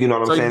climax? You know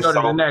what I'm saying? So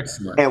the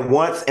next one. And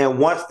once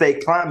they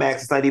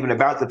climax, it's not even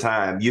about the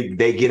time.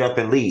 They get up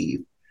and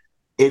leave.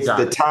 It's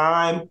the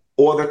time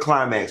or the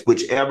climax,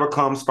 whichever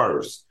comes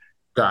first.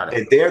 Got it.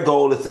 And their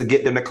goal is to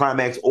get them to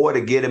climax or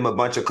to get them a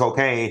bunch of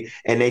cocaine,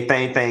 and they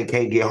thing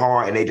can't get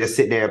hard, and they just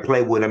sit there and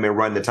play with them and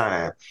run the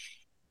time.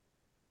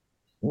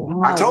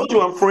 Wow. I told you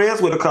I'm friends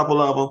with a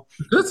couple of them.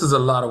 This is a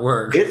lot of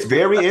work. It's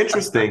very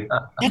interesting.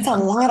 That's a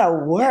lot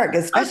of work,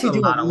 especially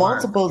doing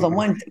multiples on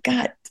one.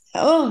 God.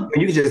 Oh.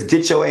 You can just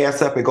get your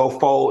ass up and go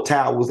fold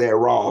towels at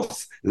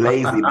Ross.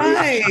 Lazy.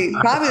 Right.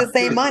 Probably the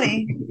same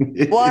money.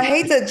 Well, I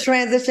hate to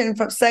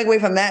segue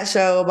from that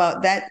show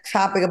about that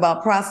topic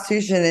about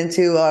prostitution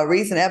into a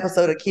recent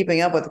episode of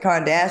Keeping Up with the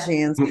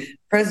Kardashians.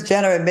 Kris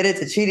Jenner admitted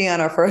to cheating on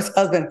her first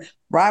husband,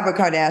 Robert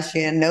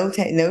Kardashian. No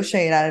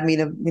shade. I didn't mean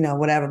to,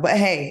 whatever. But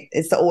hey,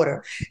 it's the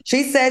order.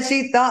 She said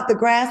she thought the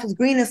grass was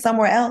greener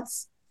somewhere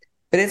else,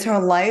 but it's her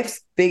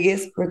life's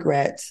biggest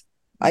regret.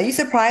 Are you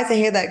surprised to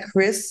hear that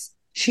Kris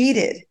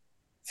cheated?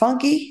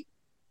 Funky?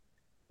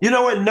 You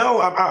know what? No,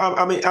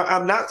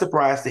 I'm not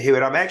surprised to hear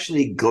it. I'm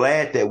actually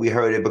glad that we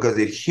heard it because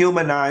it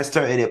humanized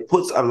her and it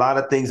puts a lot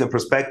of things in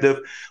perspective.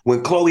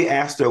 When Khloe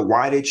asked her,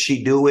 why did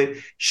she do it?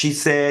 She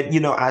said,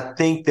 I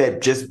think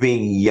that just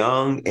being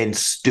young and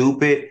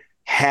stupid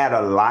had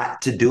a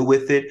lot to do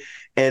with it.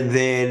 And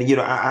then,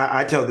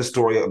 I tell this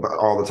story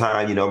all the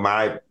time.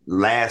 My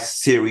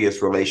last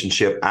serious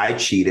relationship, I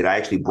cheated. I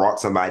actually brought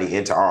somebody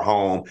into our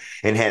home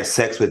and had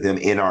sex with them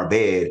in our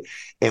bed.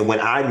 And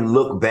when I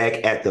look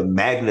back at the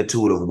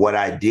magnitude of what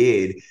I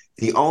did,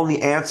 the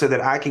only answer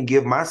that I can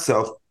give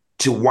myself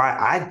to why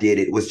I did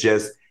it was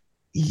just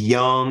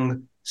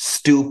young,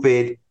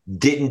 stupid,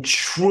 didn't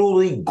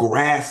truly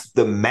grasp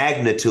the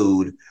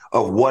magnitude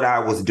of what I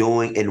was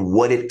doing and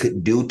what it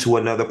could do to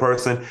another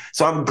person.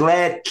 So I'm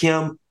glad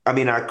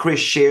Kris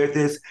shared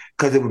this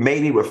because it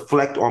made me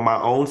reflect on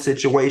my own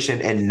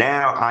situation. And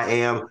now I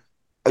am,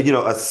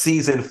 a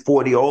seasoned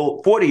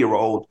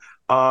 40-year-old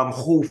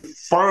who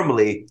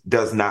firmly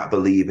does not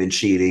believe in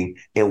cheating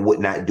and would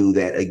not do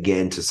that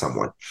again to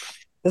someone.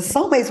 The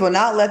soulmates will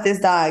not let this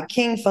die.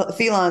 King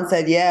Phelan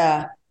said,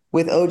 yeah,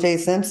 with O.J.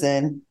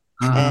 Simpson.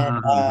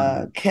 And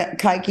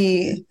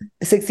Kaiki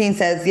 16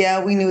 says,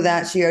 yeah, we knew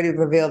that. She already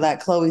revealed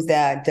that. Khloe's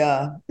dad.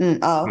 Duh.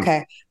 Oh,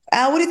 okay.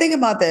 Al, what do you think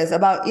about this?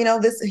 About,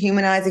 this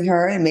humanizing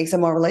her and makes her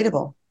more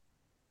relatable?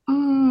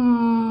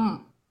 I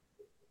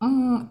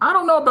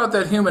don't know about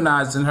that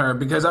humanizing her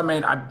because,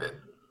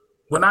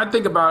 when I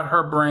think about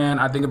her brand,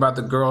 I think about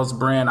the girls'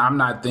 brand. I'm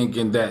not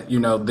thinking that,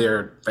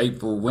 they're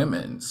faithful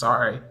women.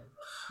 Sorry.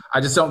 I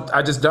just don't.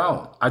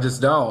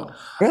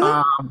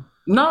 Really?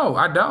 No,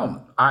 I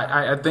don't.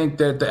 I think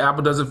that the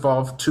apple doesn't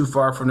fall too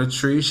far from the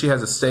tree. She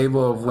has a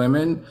stable of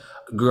women,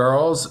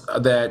 girls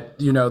that,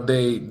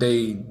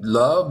 they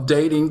love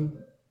dating,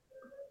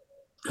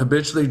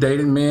 habitually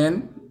dating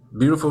men,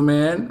 beautiful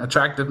men,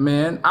 attractive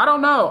men. I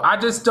don't know. I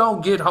just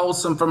don't get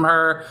wholesome from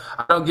her.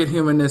 I don't get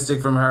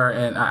humanistic from her.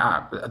 And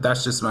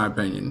that's just my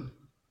opinion.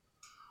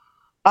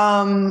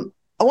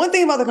 One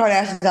thing about the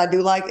Kardashians I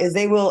do like is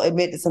they will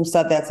admit to some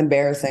stuff that's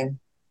embarrassing.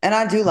 And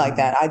I do like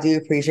that. I do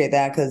appreciate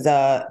that because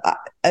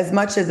as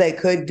much as they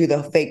could do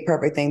the fake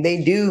perfect thing,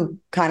 they do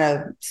kind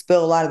of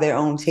spill a lot of their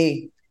own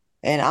tea.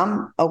 And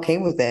I'm okay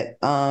with it.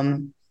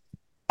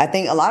 I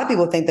think a lot of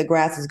people think the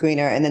grass is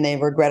greener and then they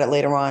regret it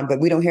later on, but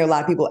we don't hear a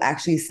lot of people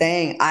actually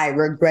saying, I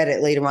regret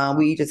it later on.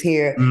 We just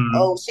hear,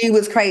 oh, she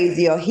was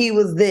crazy or he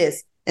was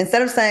this.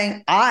 Instead of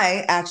saying,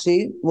 I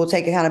actually will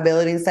take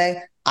accountability and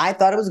say, I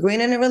thought it was green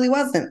and it really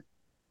wasn't.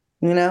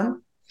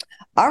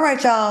 All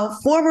right, y'all.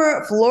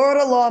 Former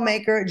Florida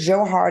lawmaker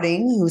Joe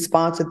Harding, who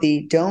sponsored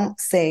the Don't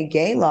Say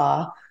Gay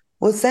law,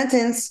 was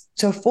sentenced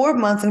to 4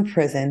 months in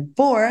prison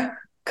for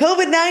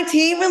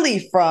COVID-19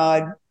 relief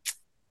fraud.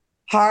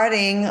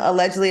 Harding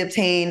allegedly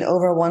obtained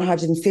over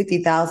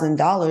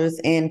 $150,000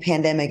 in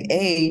pandemic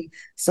aid.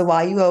 So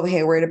while you over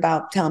here worried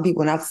about telling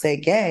people not to say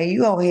gay,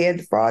 you over here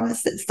defrauding the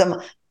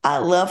system. I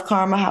love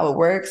karma, how it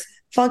works.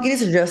 Funky,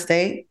 this is your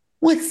state.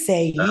 What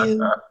say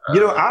you?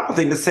 I don't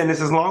think the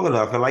sentence is long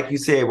enough. And like you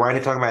said, right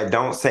here talking about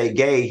don't say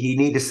gay, he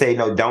need to say,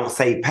 no, don't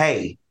say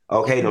pay.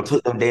 Okay, don't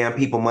took them damn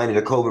people money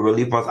to COVID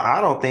relief funds. I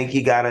don't think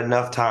he got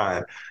enough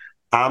time.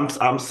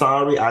 I'm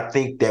sorry. I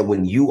think that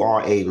when you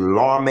are a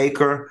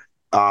lawmaker,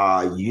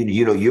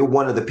 you're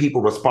one of the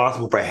people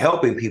responsible for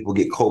helping people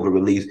get COVID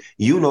relief.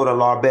 You know the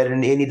law better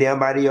than any damn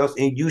body else,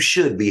 and you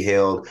should be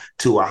held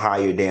to a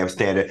higher damn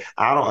standard.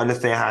 I don't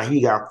understand how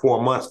he got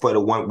 4 months for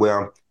the one.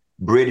 Well,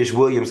 British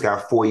Williams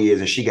got 4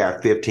 years and she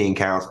got 15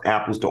 counts,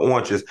 apples to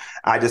oranges.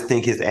 I just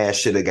think his ass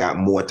should have got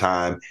more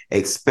time,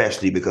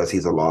 especially because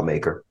he's a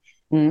lawmaker.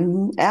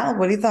 Al,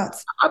 what are your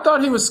thoughts? I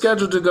thought he was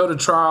scheduled to go to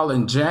trial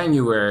in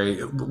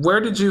January.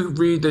 Where did you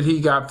read that he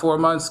got 4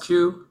 months,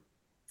 Q?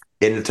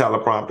 In the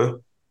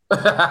teleprompter.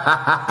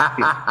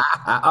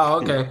 Oh,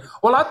 okay.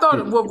 Well, I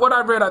thought what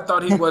I read, I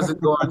thought he wasn't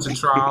going to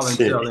trial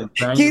until in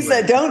January. He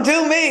said, "Don't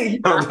do me.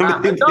 Don't do me."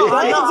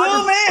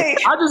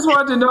 I just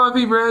wanted to know if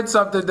he read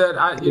something that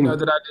I didn't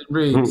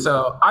read.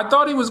 So I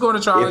thought he was going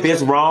to trial. If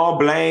it's wrong,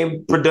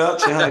 blame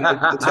production.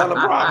 The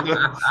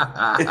teleprompter.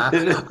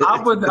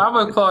 I'm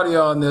with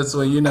Claudia on this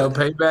one.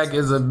 Payback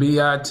is a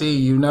BIT.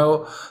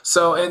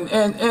 So and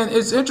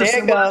it's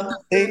interesting.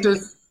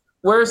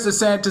 Where's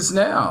DeSantis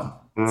now?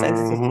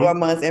 Sentenced to 4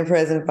 months in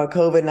prison for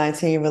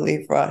COVID-19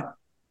 relief fraud.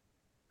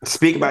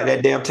 Speak about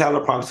that damn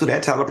teleprompter. So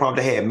that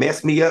teleprompter had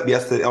messed me up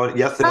yesterday on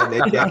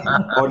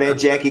that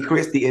Jackie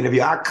Christie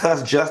interview. I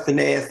cussed Justin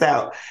ass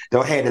out.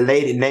 Don't had the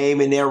lady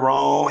name in there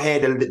wrong.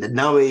 Had the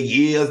number of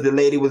years the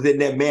lady was in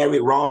there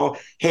married wrong.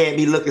 Had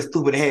me looking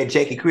stupid. Had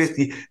Jackie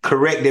Christie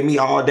correcting me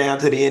all down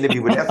to the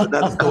interview. But that's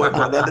another story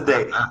for another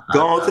day.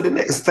 Go on to the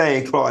next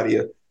thing,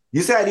 Claudia.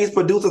 You said these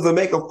producers will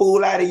make a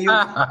fool out of you.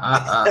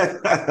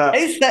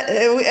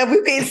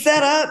 We being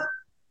set up.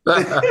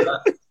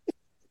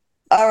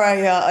 All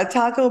right, y'all. A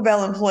Taco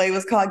Bell employee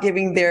was caught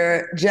giving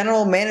their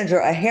general manager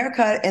a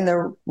haircut in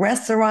the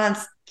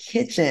restaurant's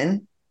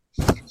kitchen.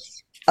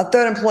 A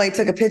third employee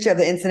took a picture of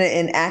the incident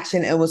in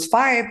action and was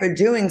fired for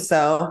doing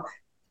so.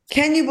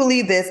 Can you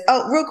believe this?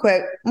 Oh, real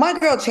quick. My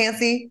girl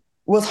Chancey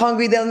was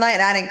hungry the other night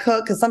and I didn't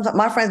cook because sometimes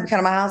my friends would come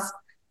to my house.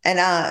 And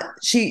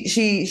she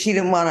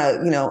didn't want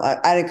to,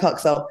 I didn't cook.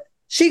 So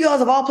she goes,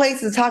 of all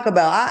places, to Taco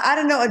Bell. I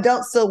didn't know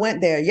adults still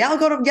went there. Y'all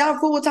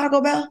fool with Taco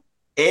Bell?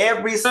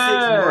 Every 6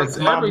 months,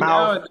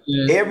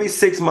 every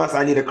 6 months,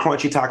 I need a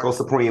crunchy taco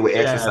supreme with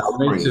extra sour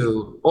cream. Me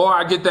too. Or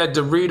I get that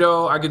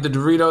Dorito. I get the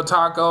Dorito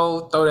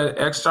taco. Throw that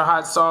extra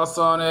hot sauce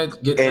on it.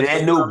 And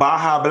that new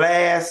Baja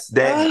Blast.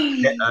 But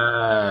you're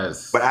gonna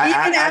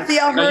have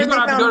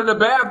to go to the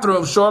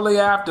bathroom shortly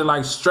after,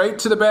 like straight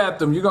to the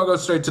bathroom. You're gonna go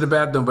straight to the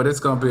bathroom, but it's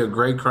gonna be a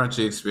great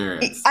crunchy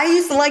experience. I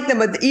used to like them,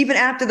 but even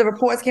after the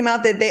reports came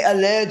out that they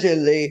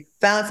allegedly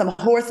found some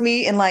horse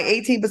meat in like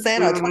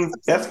 18% or 20%.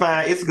 That's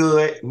fine. It's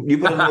good. You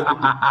put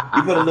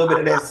a little bit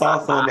of that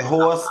sauce on the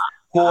horse,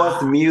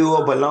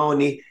 mule,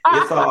 bologna.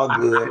 It's all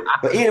good.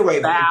 But anyway,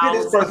 about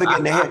this person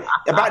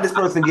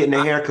getting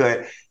a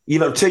haircut.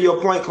 To your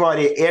point,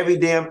 Claudia, every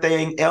damn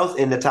thing else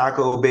in the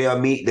Taco Bell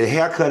meat, the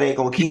haircut ain't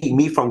gonna keep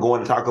me from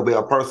going to Taco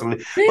Bell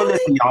personally. Really? But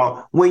listen,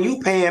 y'all, when you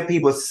paying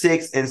people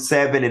 $6 and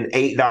 $7 and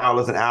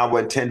 $8 an hour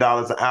and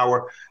 $10 an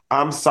hour,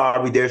 I'm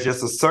sorry, there's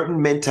just a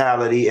certain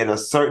mentality and a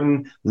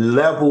certain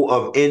level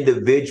of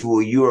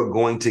individual you are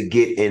going to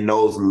get in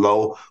those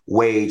low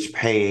wage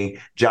paying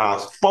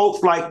jobs.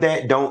 Folks like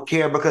that don't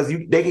care because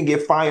they can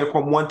get fired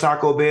from one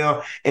Taco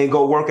Bell and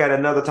go work at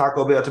another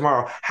Taco Bell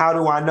tomorrow. How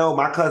do I know?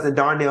 My cousin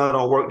Darnell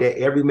don't work worked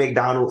at every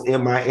McDonald's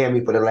in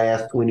Miami for the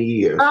last 20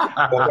 years.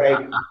 Okay.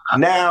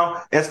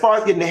 Now, as far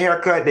as getting a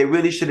haircut, they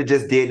really should have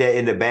just did that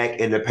in the back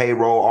in the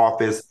payroll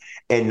office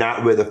and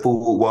not where the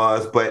food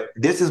was. But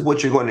this is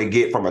what you're going to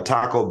get from a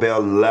Taco Bell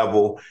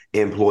level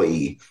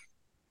employee.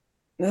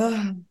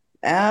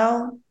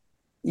 Al?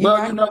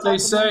 Well, you know, they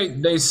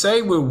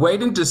say we're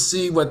waiting to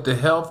see what the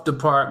health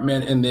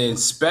department and the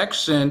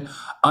inspection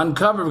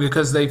uncover,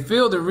 because they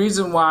feel the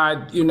reason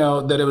why, you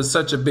know, that it was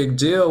such a big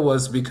deal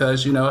was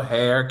because, you know,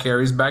 hair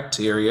carries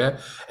bacteria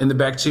and the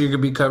bacteria can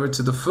be covered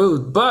to the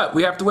food. But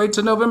we have to wait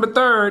till November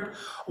 3rd.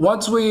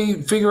 Once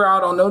we figure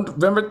out on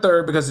November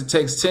 3rd, because it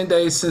takes 10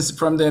 days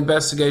from the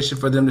investigation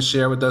for them to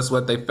share with us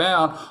what they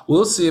found,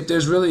 we'll see if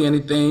there's really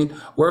anything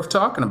worth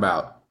talking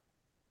about.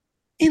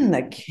 In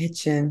the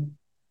kitchen.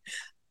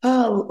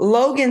 Oh,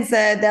 Logan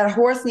said that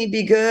horse need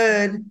be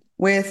good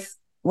with,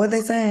 what are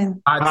they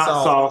saying? Hot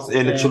sauce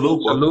and the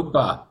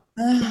chalupa.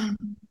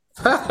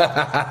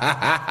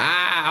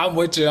 I'm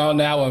with you on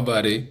that one,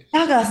 buddy.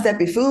 Y'all gotta step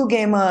your food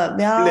game up,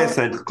 y'all.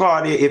 Listen,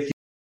 Claudia, if you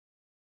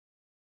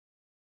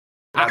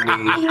but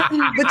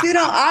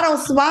I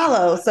don't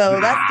swallow, so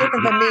that's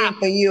different for me and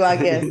for you, I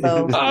guess.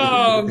 So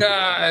oh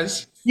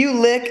gosh. You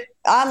lick,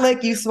 I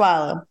lick, you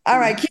swallow. All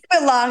right, keep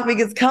it locked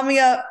because coming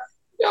up.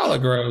 Y'all are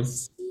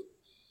gross.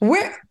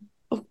 Where?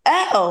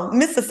 Oh,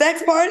 Mr.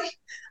 Sex Party?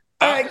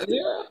 All right.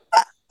 Yeah.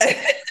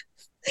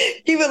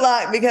 Keep it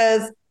locked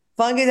because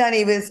Funky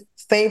Dineva's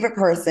favorite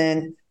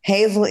person,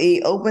 Hazel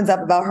E., opens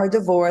up about her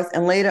divorce,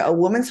 and later a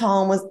woman's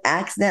home was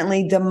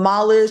accidentally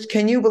demolished.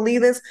 Can you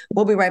believe this?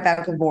 We'll be right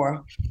back with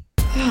more.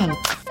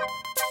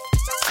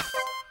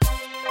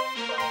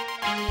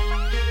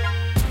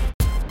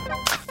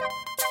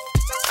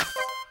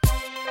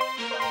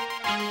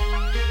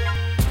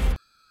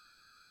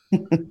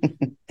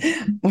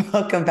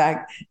 Welcome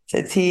back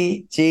to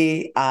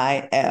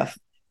TGIF.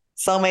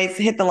 Soulmates,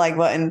 hit the like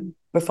button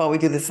before we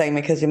do the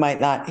segment because you might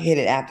not hit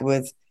it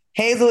afterwards.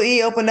 Hazel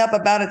E. opened up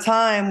about a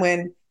time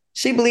when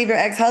she believed her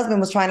ex-husband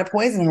was trying to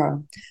poison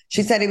her.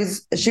 She said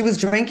she was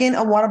drinking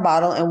a water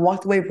bottle and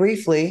walked away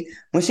briefly.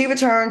 When she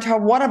returned, her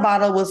water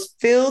bottle was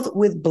filled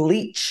with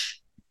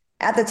bleach.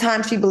 At the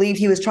time, she believed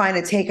he was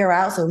trying to take her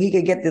out so he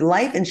could get the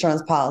life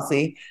insurance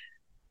policy.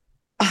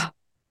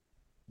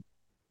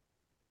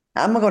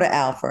 I'm going to go to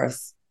Al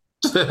first.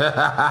 I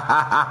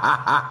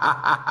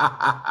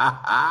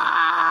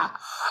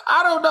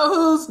don't know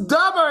who's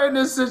dumber in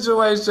this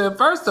situation.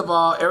 First of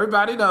all,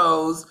 everybody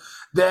knows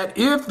that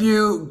if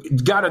you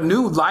got a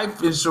new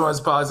life insurance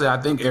policy, I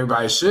think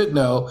everybody should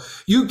know,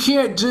 you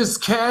can't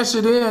just cash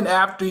it in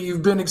after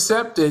you've been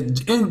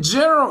accepted.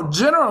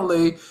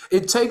 Generally,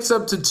 it takes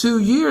up to 2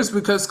 years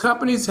because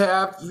companies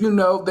have,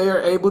 they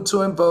are able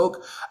to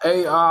invoke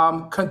a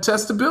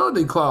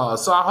contestability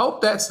clause. So I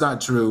hope that's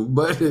not true,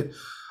 but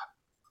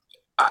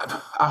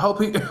I hope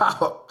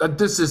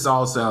this just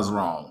all sounds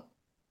wrong.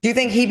 Do you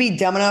think he'd be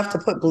dumb enough to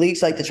put bleach,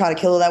 to try to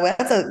kill her that way?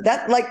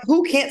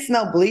 Who can't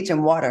smell bleach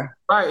in water?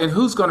 Right, and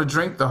who's going to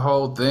drink the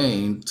whole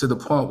thing to the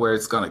point where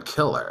it's going to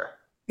kill her?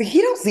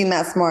 He don't seem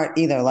that smart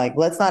either.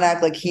 Let's not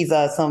act like he's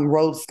some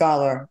Rhodes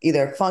Scholar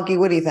either. Funky,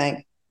 what do you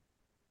think?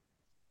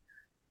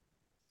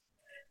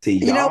 See,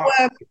 you know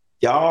what?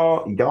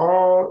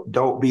 Y'all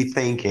don't be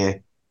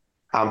thinking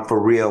I'm for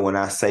real when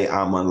I say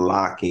I'm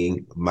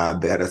unlocking my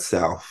better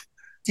self.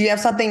 Do you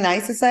have something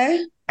nice to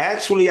say?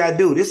 Actually, I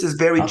do. This is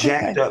very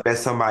jacked up that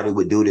somebody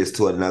would do this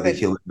to another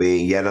human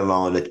being, yet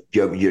alone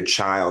your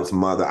child's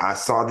mother. I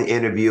saw the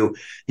interview,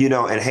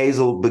 and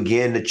Hazel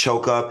began to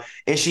choke up,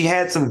 and she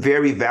had some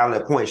very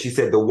valid points. She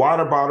said the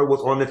water bottle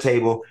was on the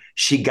table.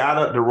 She got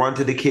up to run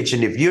to the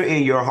kitchen. If you're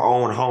in your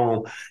own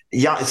home,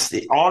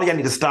 all y'all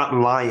need to stop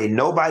lying.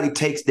 Nobody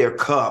takes their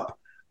cup,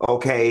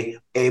 okay,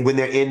 and when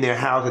they're in their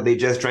house that they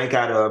just drank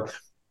out of.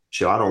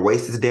 Sure, I don't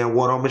waste this damn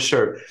water on my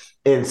shirt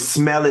and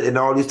smell it and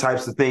all these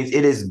types of things.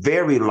 It is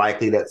very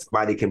likely that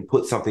somebody can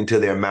put something to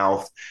their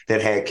mouth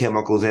that had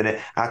chemicals in it.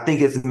 I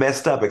think it's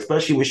messed up,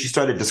 especially when she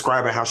started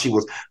describing how she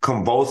was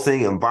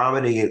convulsing and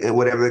vomiting and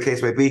whatever the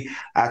case may be.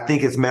 I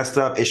think it's messed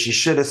up, and she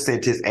should have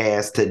sent his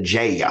ass to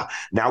jail.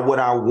 Now, what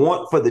I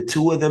want for the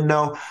two of them,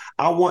 though,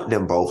 I want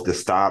them both to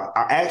stop.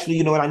 Actually,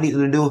 you know what I need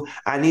them to do?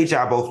 I need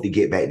y'all both to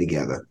get back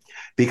together.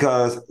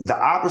 Because the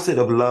opposite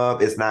of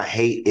love is not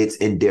hate, it's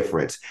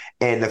indifference.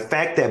 And the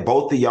fact that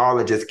both of y'all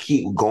are just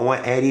keep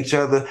going at each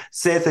other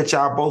says that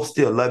y'all both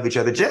still love each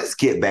other. Just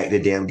get back to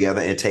damn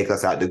together and take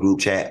us out the group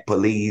chat,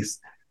 please.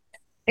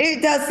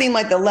 It does seem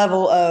like the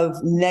level of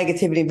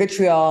negativity,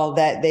 vitriol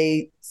that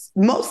they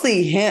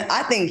mostly him.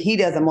 I think he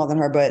does it more than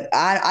her, but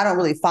I don't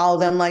really follow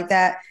them like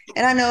that.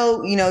 And I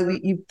know,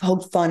 you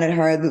poked fun at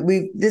her.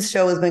 This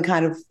show has been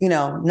kind of,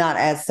 not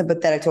as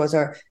sympathetic towards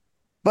her.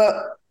 But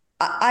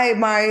I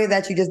admire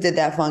that you just did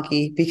that,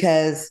 Funky,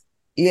 because,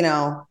 you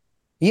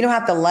don't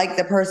have to like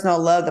the person or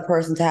love the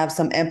person to have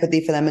some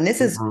empathy for them. And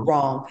this is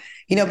wrong.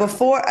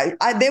 Before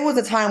there was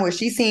a time where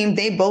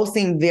they both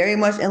seemed very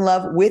much in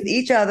love with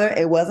each other.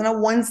 It wasn't a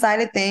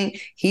one-sided thing.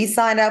 He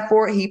signed up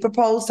for it. He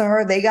proposed to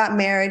her. They got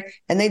married,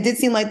 and they did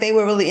seem like they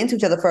were really into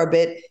each other for a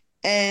bit.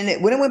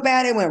 And when it went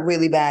bad, it went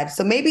really bad.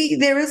 So maybe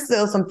there is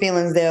still some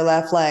feelings there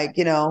left, like,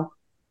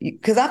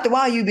 because after a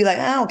while you'd be like,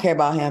 I don't care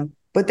about him.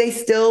 But they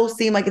still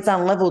seem like it's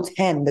on level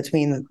 10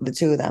 between the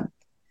two of them.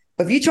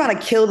 But if you're trying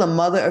to kill the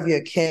mother of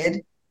your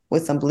kid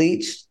with some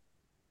bleach,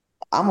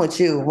 I'm with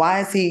you. Why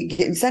is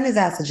he send his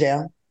ass to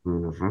jail?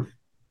 Mm-hmm.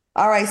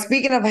 All right.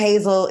 Speaking of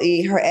Hazel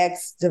E., her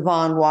ex,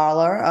 Devon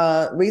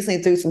Waller,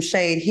 recently threw some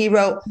shade. He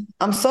wrote,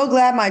 I'm so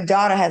glad my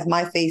daughter has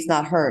my face,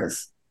 not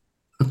hers.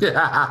 It's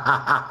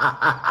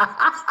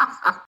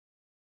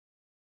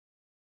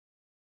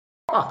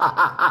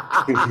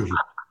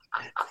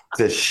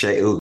a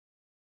shame.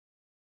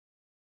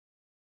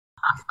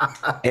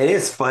 And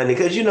it's funny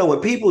because when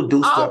people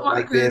do stuff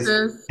like this,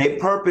 they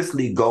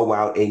purposely go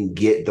out and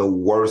get the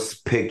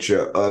worst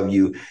picture of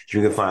you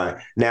can find.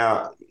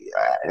 Now,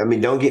 I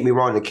mean, don't get me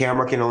wrong, the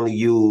camera can only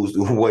use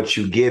what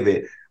you give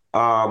it.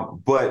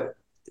 But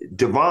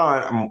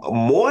Devon,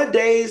 more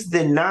days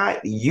than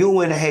not, you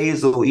and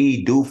Hazel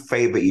E. do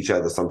favor each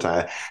other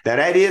sometimes. Now,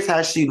 that is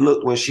how she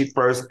looked when she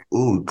first,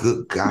 ooh,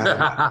 good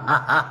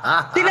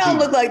God. She don't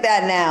look like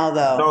that now,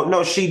 though.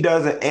 No, she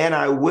doesn't. And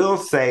I will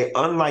say,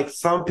 unlike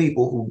some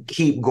people who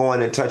keep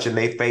going and touching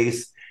their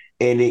face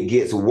and it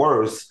gets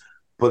worse,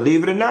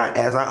 believe it or not,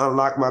 as I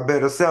unlock my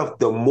better self,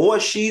 the more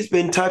she's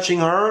been touching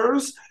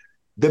hers,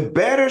 the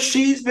better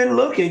she's been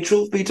looking,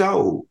 truth be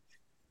told.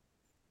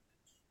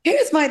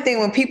 Here's my thing.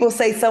 When people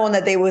say someone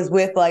that they was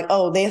with, like,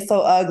 oh, they're so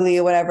ugly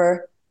or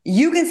whatever,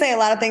 you can say a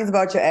lot of things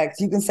about your ex.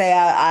 You can say,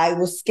 I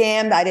was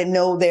scammed. I didn't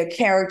know their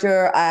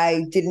character.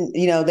 I didn't,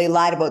 they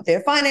lied about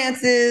their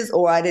finances,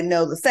 or I didn't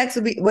know the sex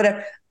would be,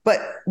 whatever.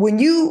 But when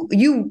you,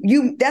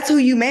 that's who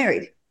you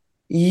married.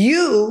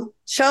 You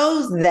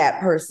chose that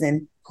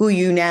person who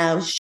you now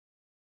at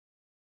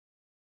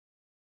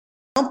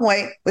some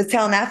point was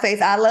telling that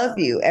face, I love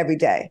you every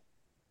day.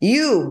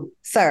 You,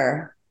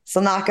 sir. So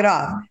knock it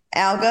off.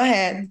 Al, go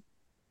ahead.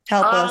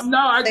 Help us. No,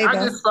 I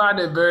just find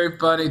it very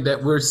funny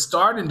that we're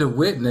starting to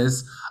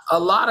witness a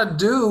lot of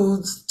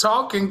dudes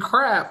talking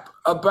crap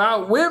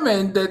about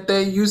women that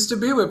they used to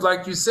be with.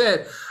 Like you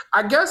said,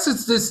 I guess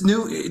it's this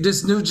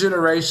new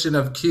generation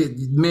of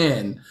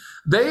men.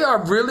 They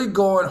are really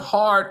going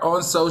hard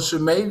on social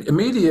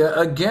media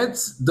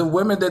against the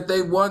women that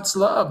they once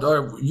loved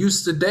or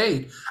used to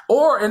date,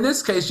 or in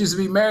this case, used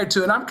to be married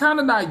to. And I'm kind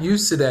of not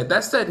used to that.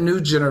 That's that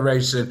new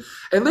generation.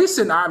 At least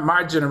in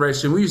my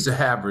generation, we used to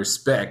have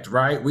respect,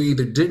 right? We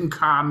either didn't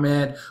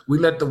comment, we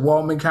let the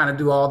woman kind of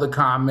do all the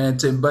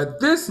commenting.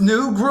 But this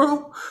new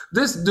group,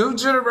 this new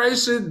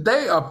generation,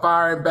 they are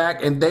firing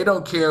back and they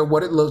don't care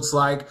what it looks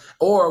like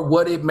or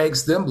what it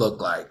makes them look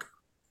like.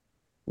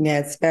 Yeah,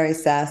 it's very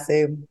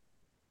sassy.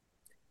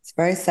 It's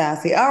very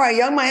sassy. All right,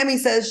 Young Miami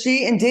says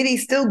she and Diddy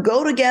still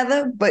go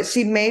together, but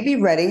she may be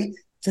ready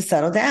to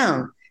settle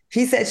down.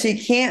 She said she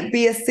can't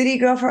be a city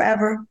girl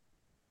forever.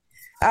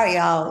 All right,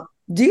 y'all.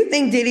 Do you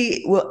think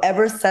Diddy will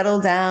ever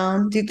settle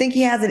down? Do you think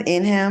he has it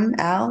in him,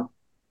 Al?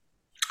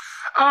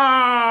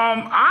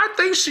 I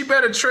think she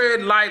better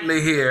tread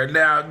lightly here.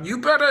 Now, you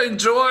better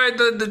enjoy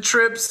the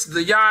trips,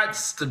 the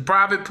yachts, the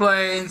private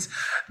planes,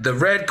 the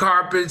red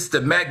carpets,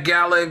 the Met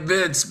Gala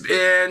events.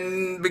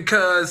 And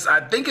because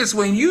I think it's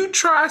when you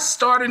try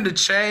starting to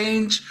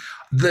change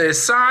the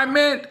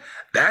assignment,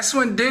 that's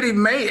when Diddy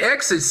may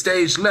exit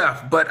stage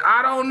left. But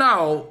I don't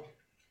know,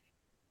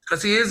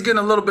 because he is getting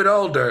a little bit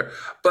older.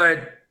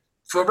 But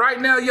for right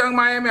now, Young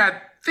Miami,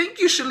 I think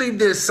you should leave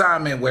the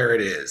assignment where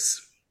it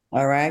is.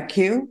 All right,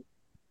 Q.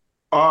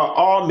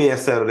 All men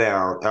settle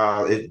down.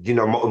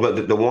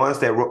 The ones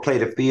that play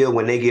the field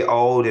when they get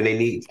old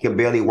and can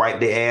barely wipe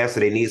their ass, so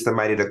they need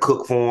somebody to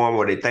cook for them,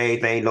 or their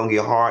thing don't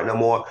get hard no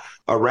more.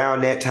 Around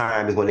that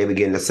time is when they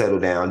begin to settle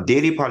down.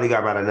 Diddy probably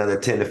got about another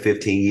 10 to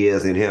 15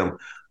 years in him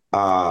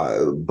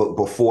but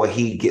before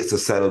he gets to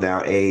settle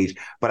down age.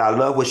 But I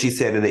love what she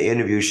said in the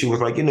interview. She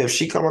was like, if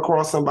she come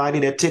across somebody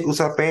that tickles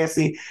her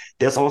fancy,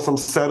 that's on some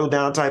settle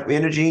down type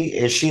energy,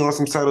 and she on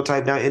some settle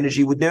type down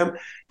energy with them,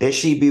 then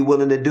she'd be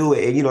willing to do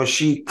it. And,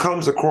 she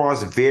comes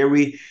across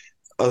very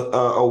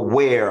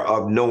aware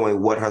of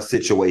knowing what her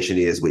situation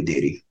is with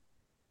Diddy.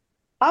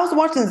 I was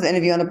watching this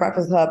interview on the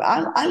Breakfast Club.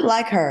 I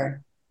like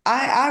her.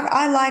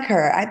 I like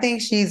her. I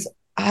think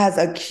has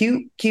a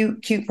cute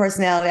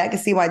personality. I can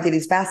see why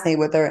Diddy's fascinated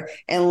with her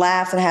and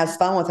laughs and has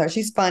fun with her.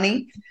 She's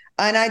funny.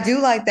 And I do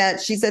like that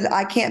she said,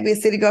 I can't be a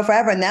city girl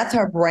forever. And that's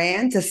her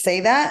brand. To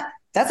say that,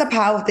 that's a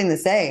powerful thing to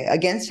say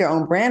against your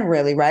own brand,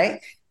 really, right?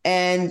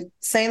 And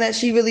saying that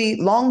she really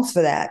longs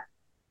for that.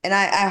 And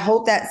I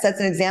hope that sets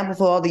an example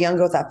for all the young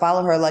girls that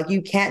follow her. Like,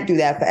 you can't do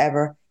that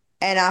forever.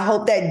 And I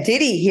hope that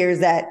Diddy hears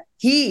that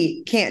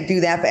he can't do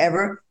that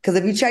forever. Because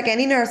if you check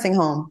any nursing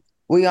home,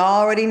 we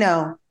already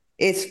know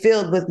it's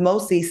filled with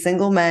mostly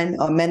single men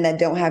or men that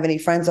don't have any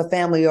friends or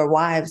family or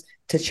wives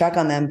to check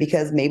on them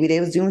because maybe they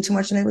was doing too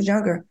much when they was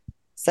younger.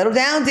 Settle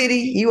down, Diddy.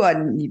 You are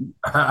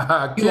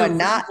not.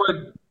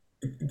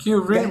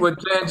 Read what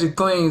Tangent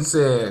Clean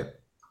said.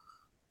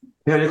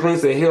 Tangent Clean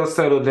said he'll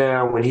settle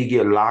down when he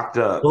get locked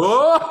up.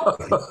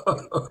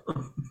 Oh!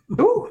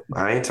 Ooh,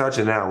 I ain't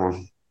touching that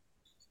one.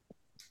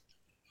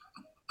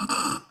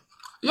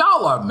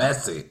 Y'all are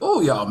messy. Oh,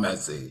 y'all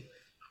messy.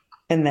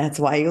 And that's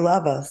why you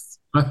love us.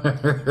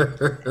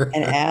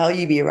 And Al,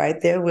 you be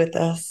right there with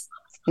us.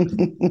 All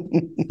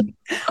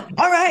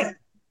right.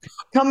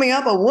 Coming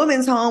up, a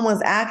woman's home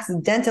was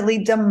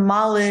accidentally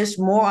demolished.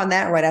 More on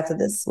that right after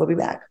this. We'll be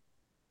back.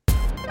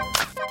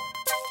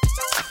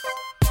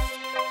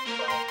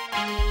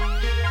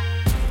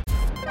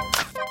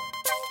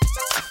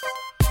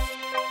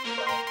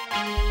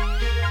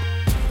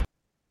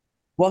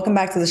 Welcome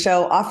back to the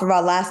show. Off of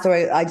our last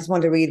story, I just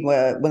wanted to read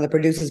when the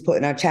producers put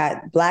in our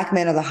chat, Black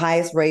men are the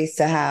highest race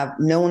to have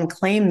no one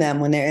claim them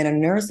when they're in a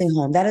nursing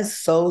home. That is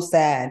so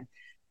sad.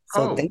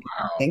 So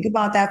think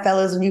about that,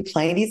 fellas, when you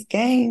play these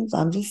games.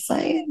 I'm just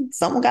saying,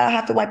 someone got to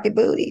have to wipe your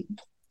booty.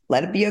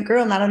 Let it be a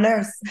girl, not a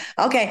nurse.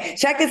 Okay,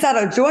 check this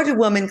out. A Georgia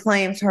woman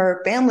claims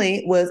her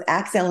family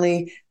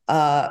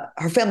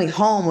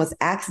home was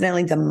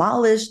accidentally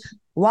demolished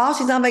while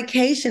she's on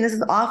vacation. This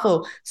is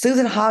awful.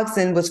 Susan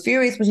Hodgson was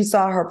furious when she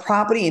saw her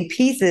property in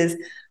pieces.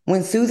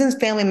 When Susan's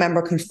family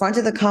member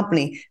confronted the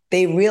company,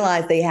 they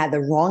realized they had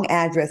the wrong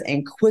address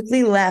and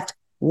quickly left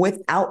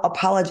without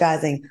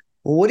apologizing.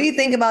 What do you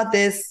think about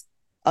this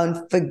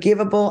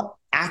unforgivable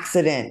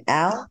accident,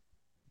 Al?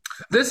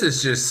 This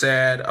is just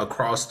sad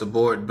across the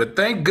board, but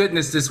thank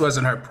goodness this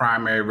wasn't her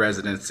primary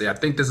residency. I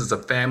think this is a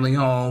family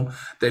home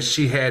that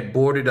she had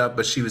boarded up,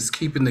 but she was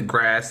keeping the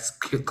grass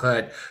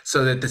cut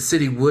so that the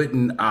city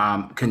wouldn't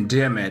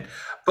condemn it.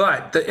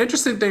 But the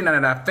interesting thing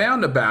that I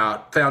found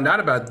out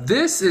about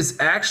this is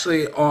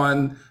actually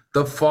on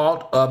the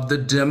fault of the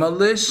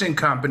demolition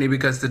company,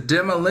 because the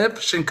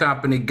demolition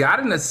company got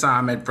an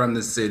assignment from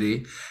the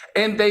city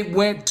and they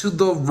went to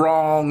the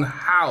wrong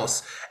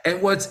house.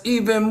 And what's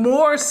even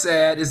more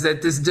sad is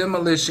that this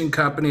demolition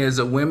company is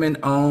a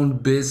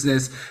women-owned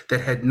business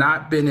that had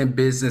not been in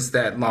business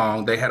that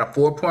long. They had a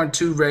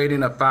 4.2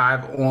 rating, a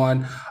 5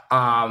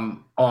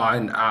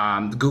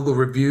 on Google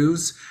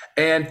reviews.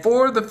 And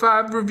 4 of the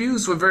 5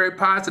 reviews were very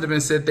positive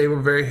and said they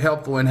were very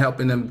helpful in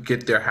helping them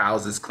get their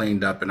houses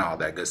cleaned up and all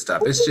that good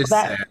stuff. It's just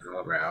sad all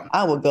around.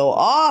 I would go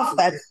off.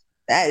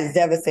 That is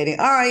devastating.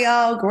 All right,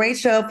 y'all. Great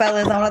show,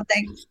 fellas. I want to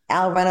thank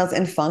Al Reynolds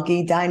and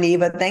Funky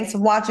Dineva. Thanks for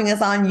watching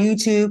us on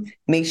YouTube.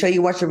 Make sure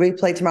you watch the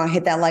replay tomorrow.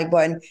 Hit that like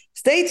button.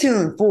 Stay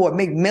tuned for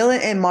McMillan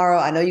and Morrow.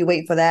 I know you're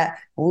waiting for that.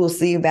 We'll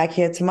see you back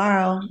here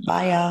tomorrow.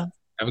 Bye, y'all.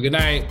 Have a good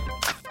night.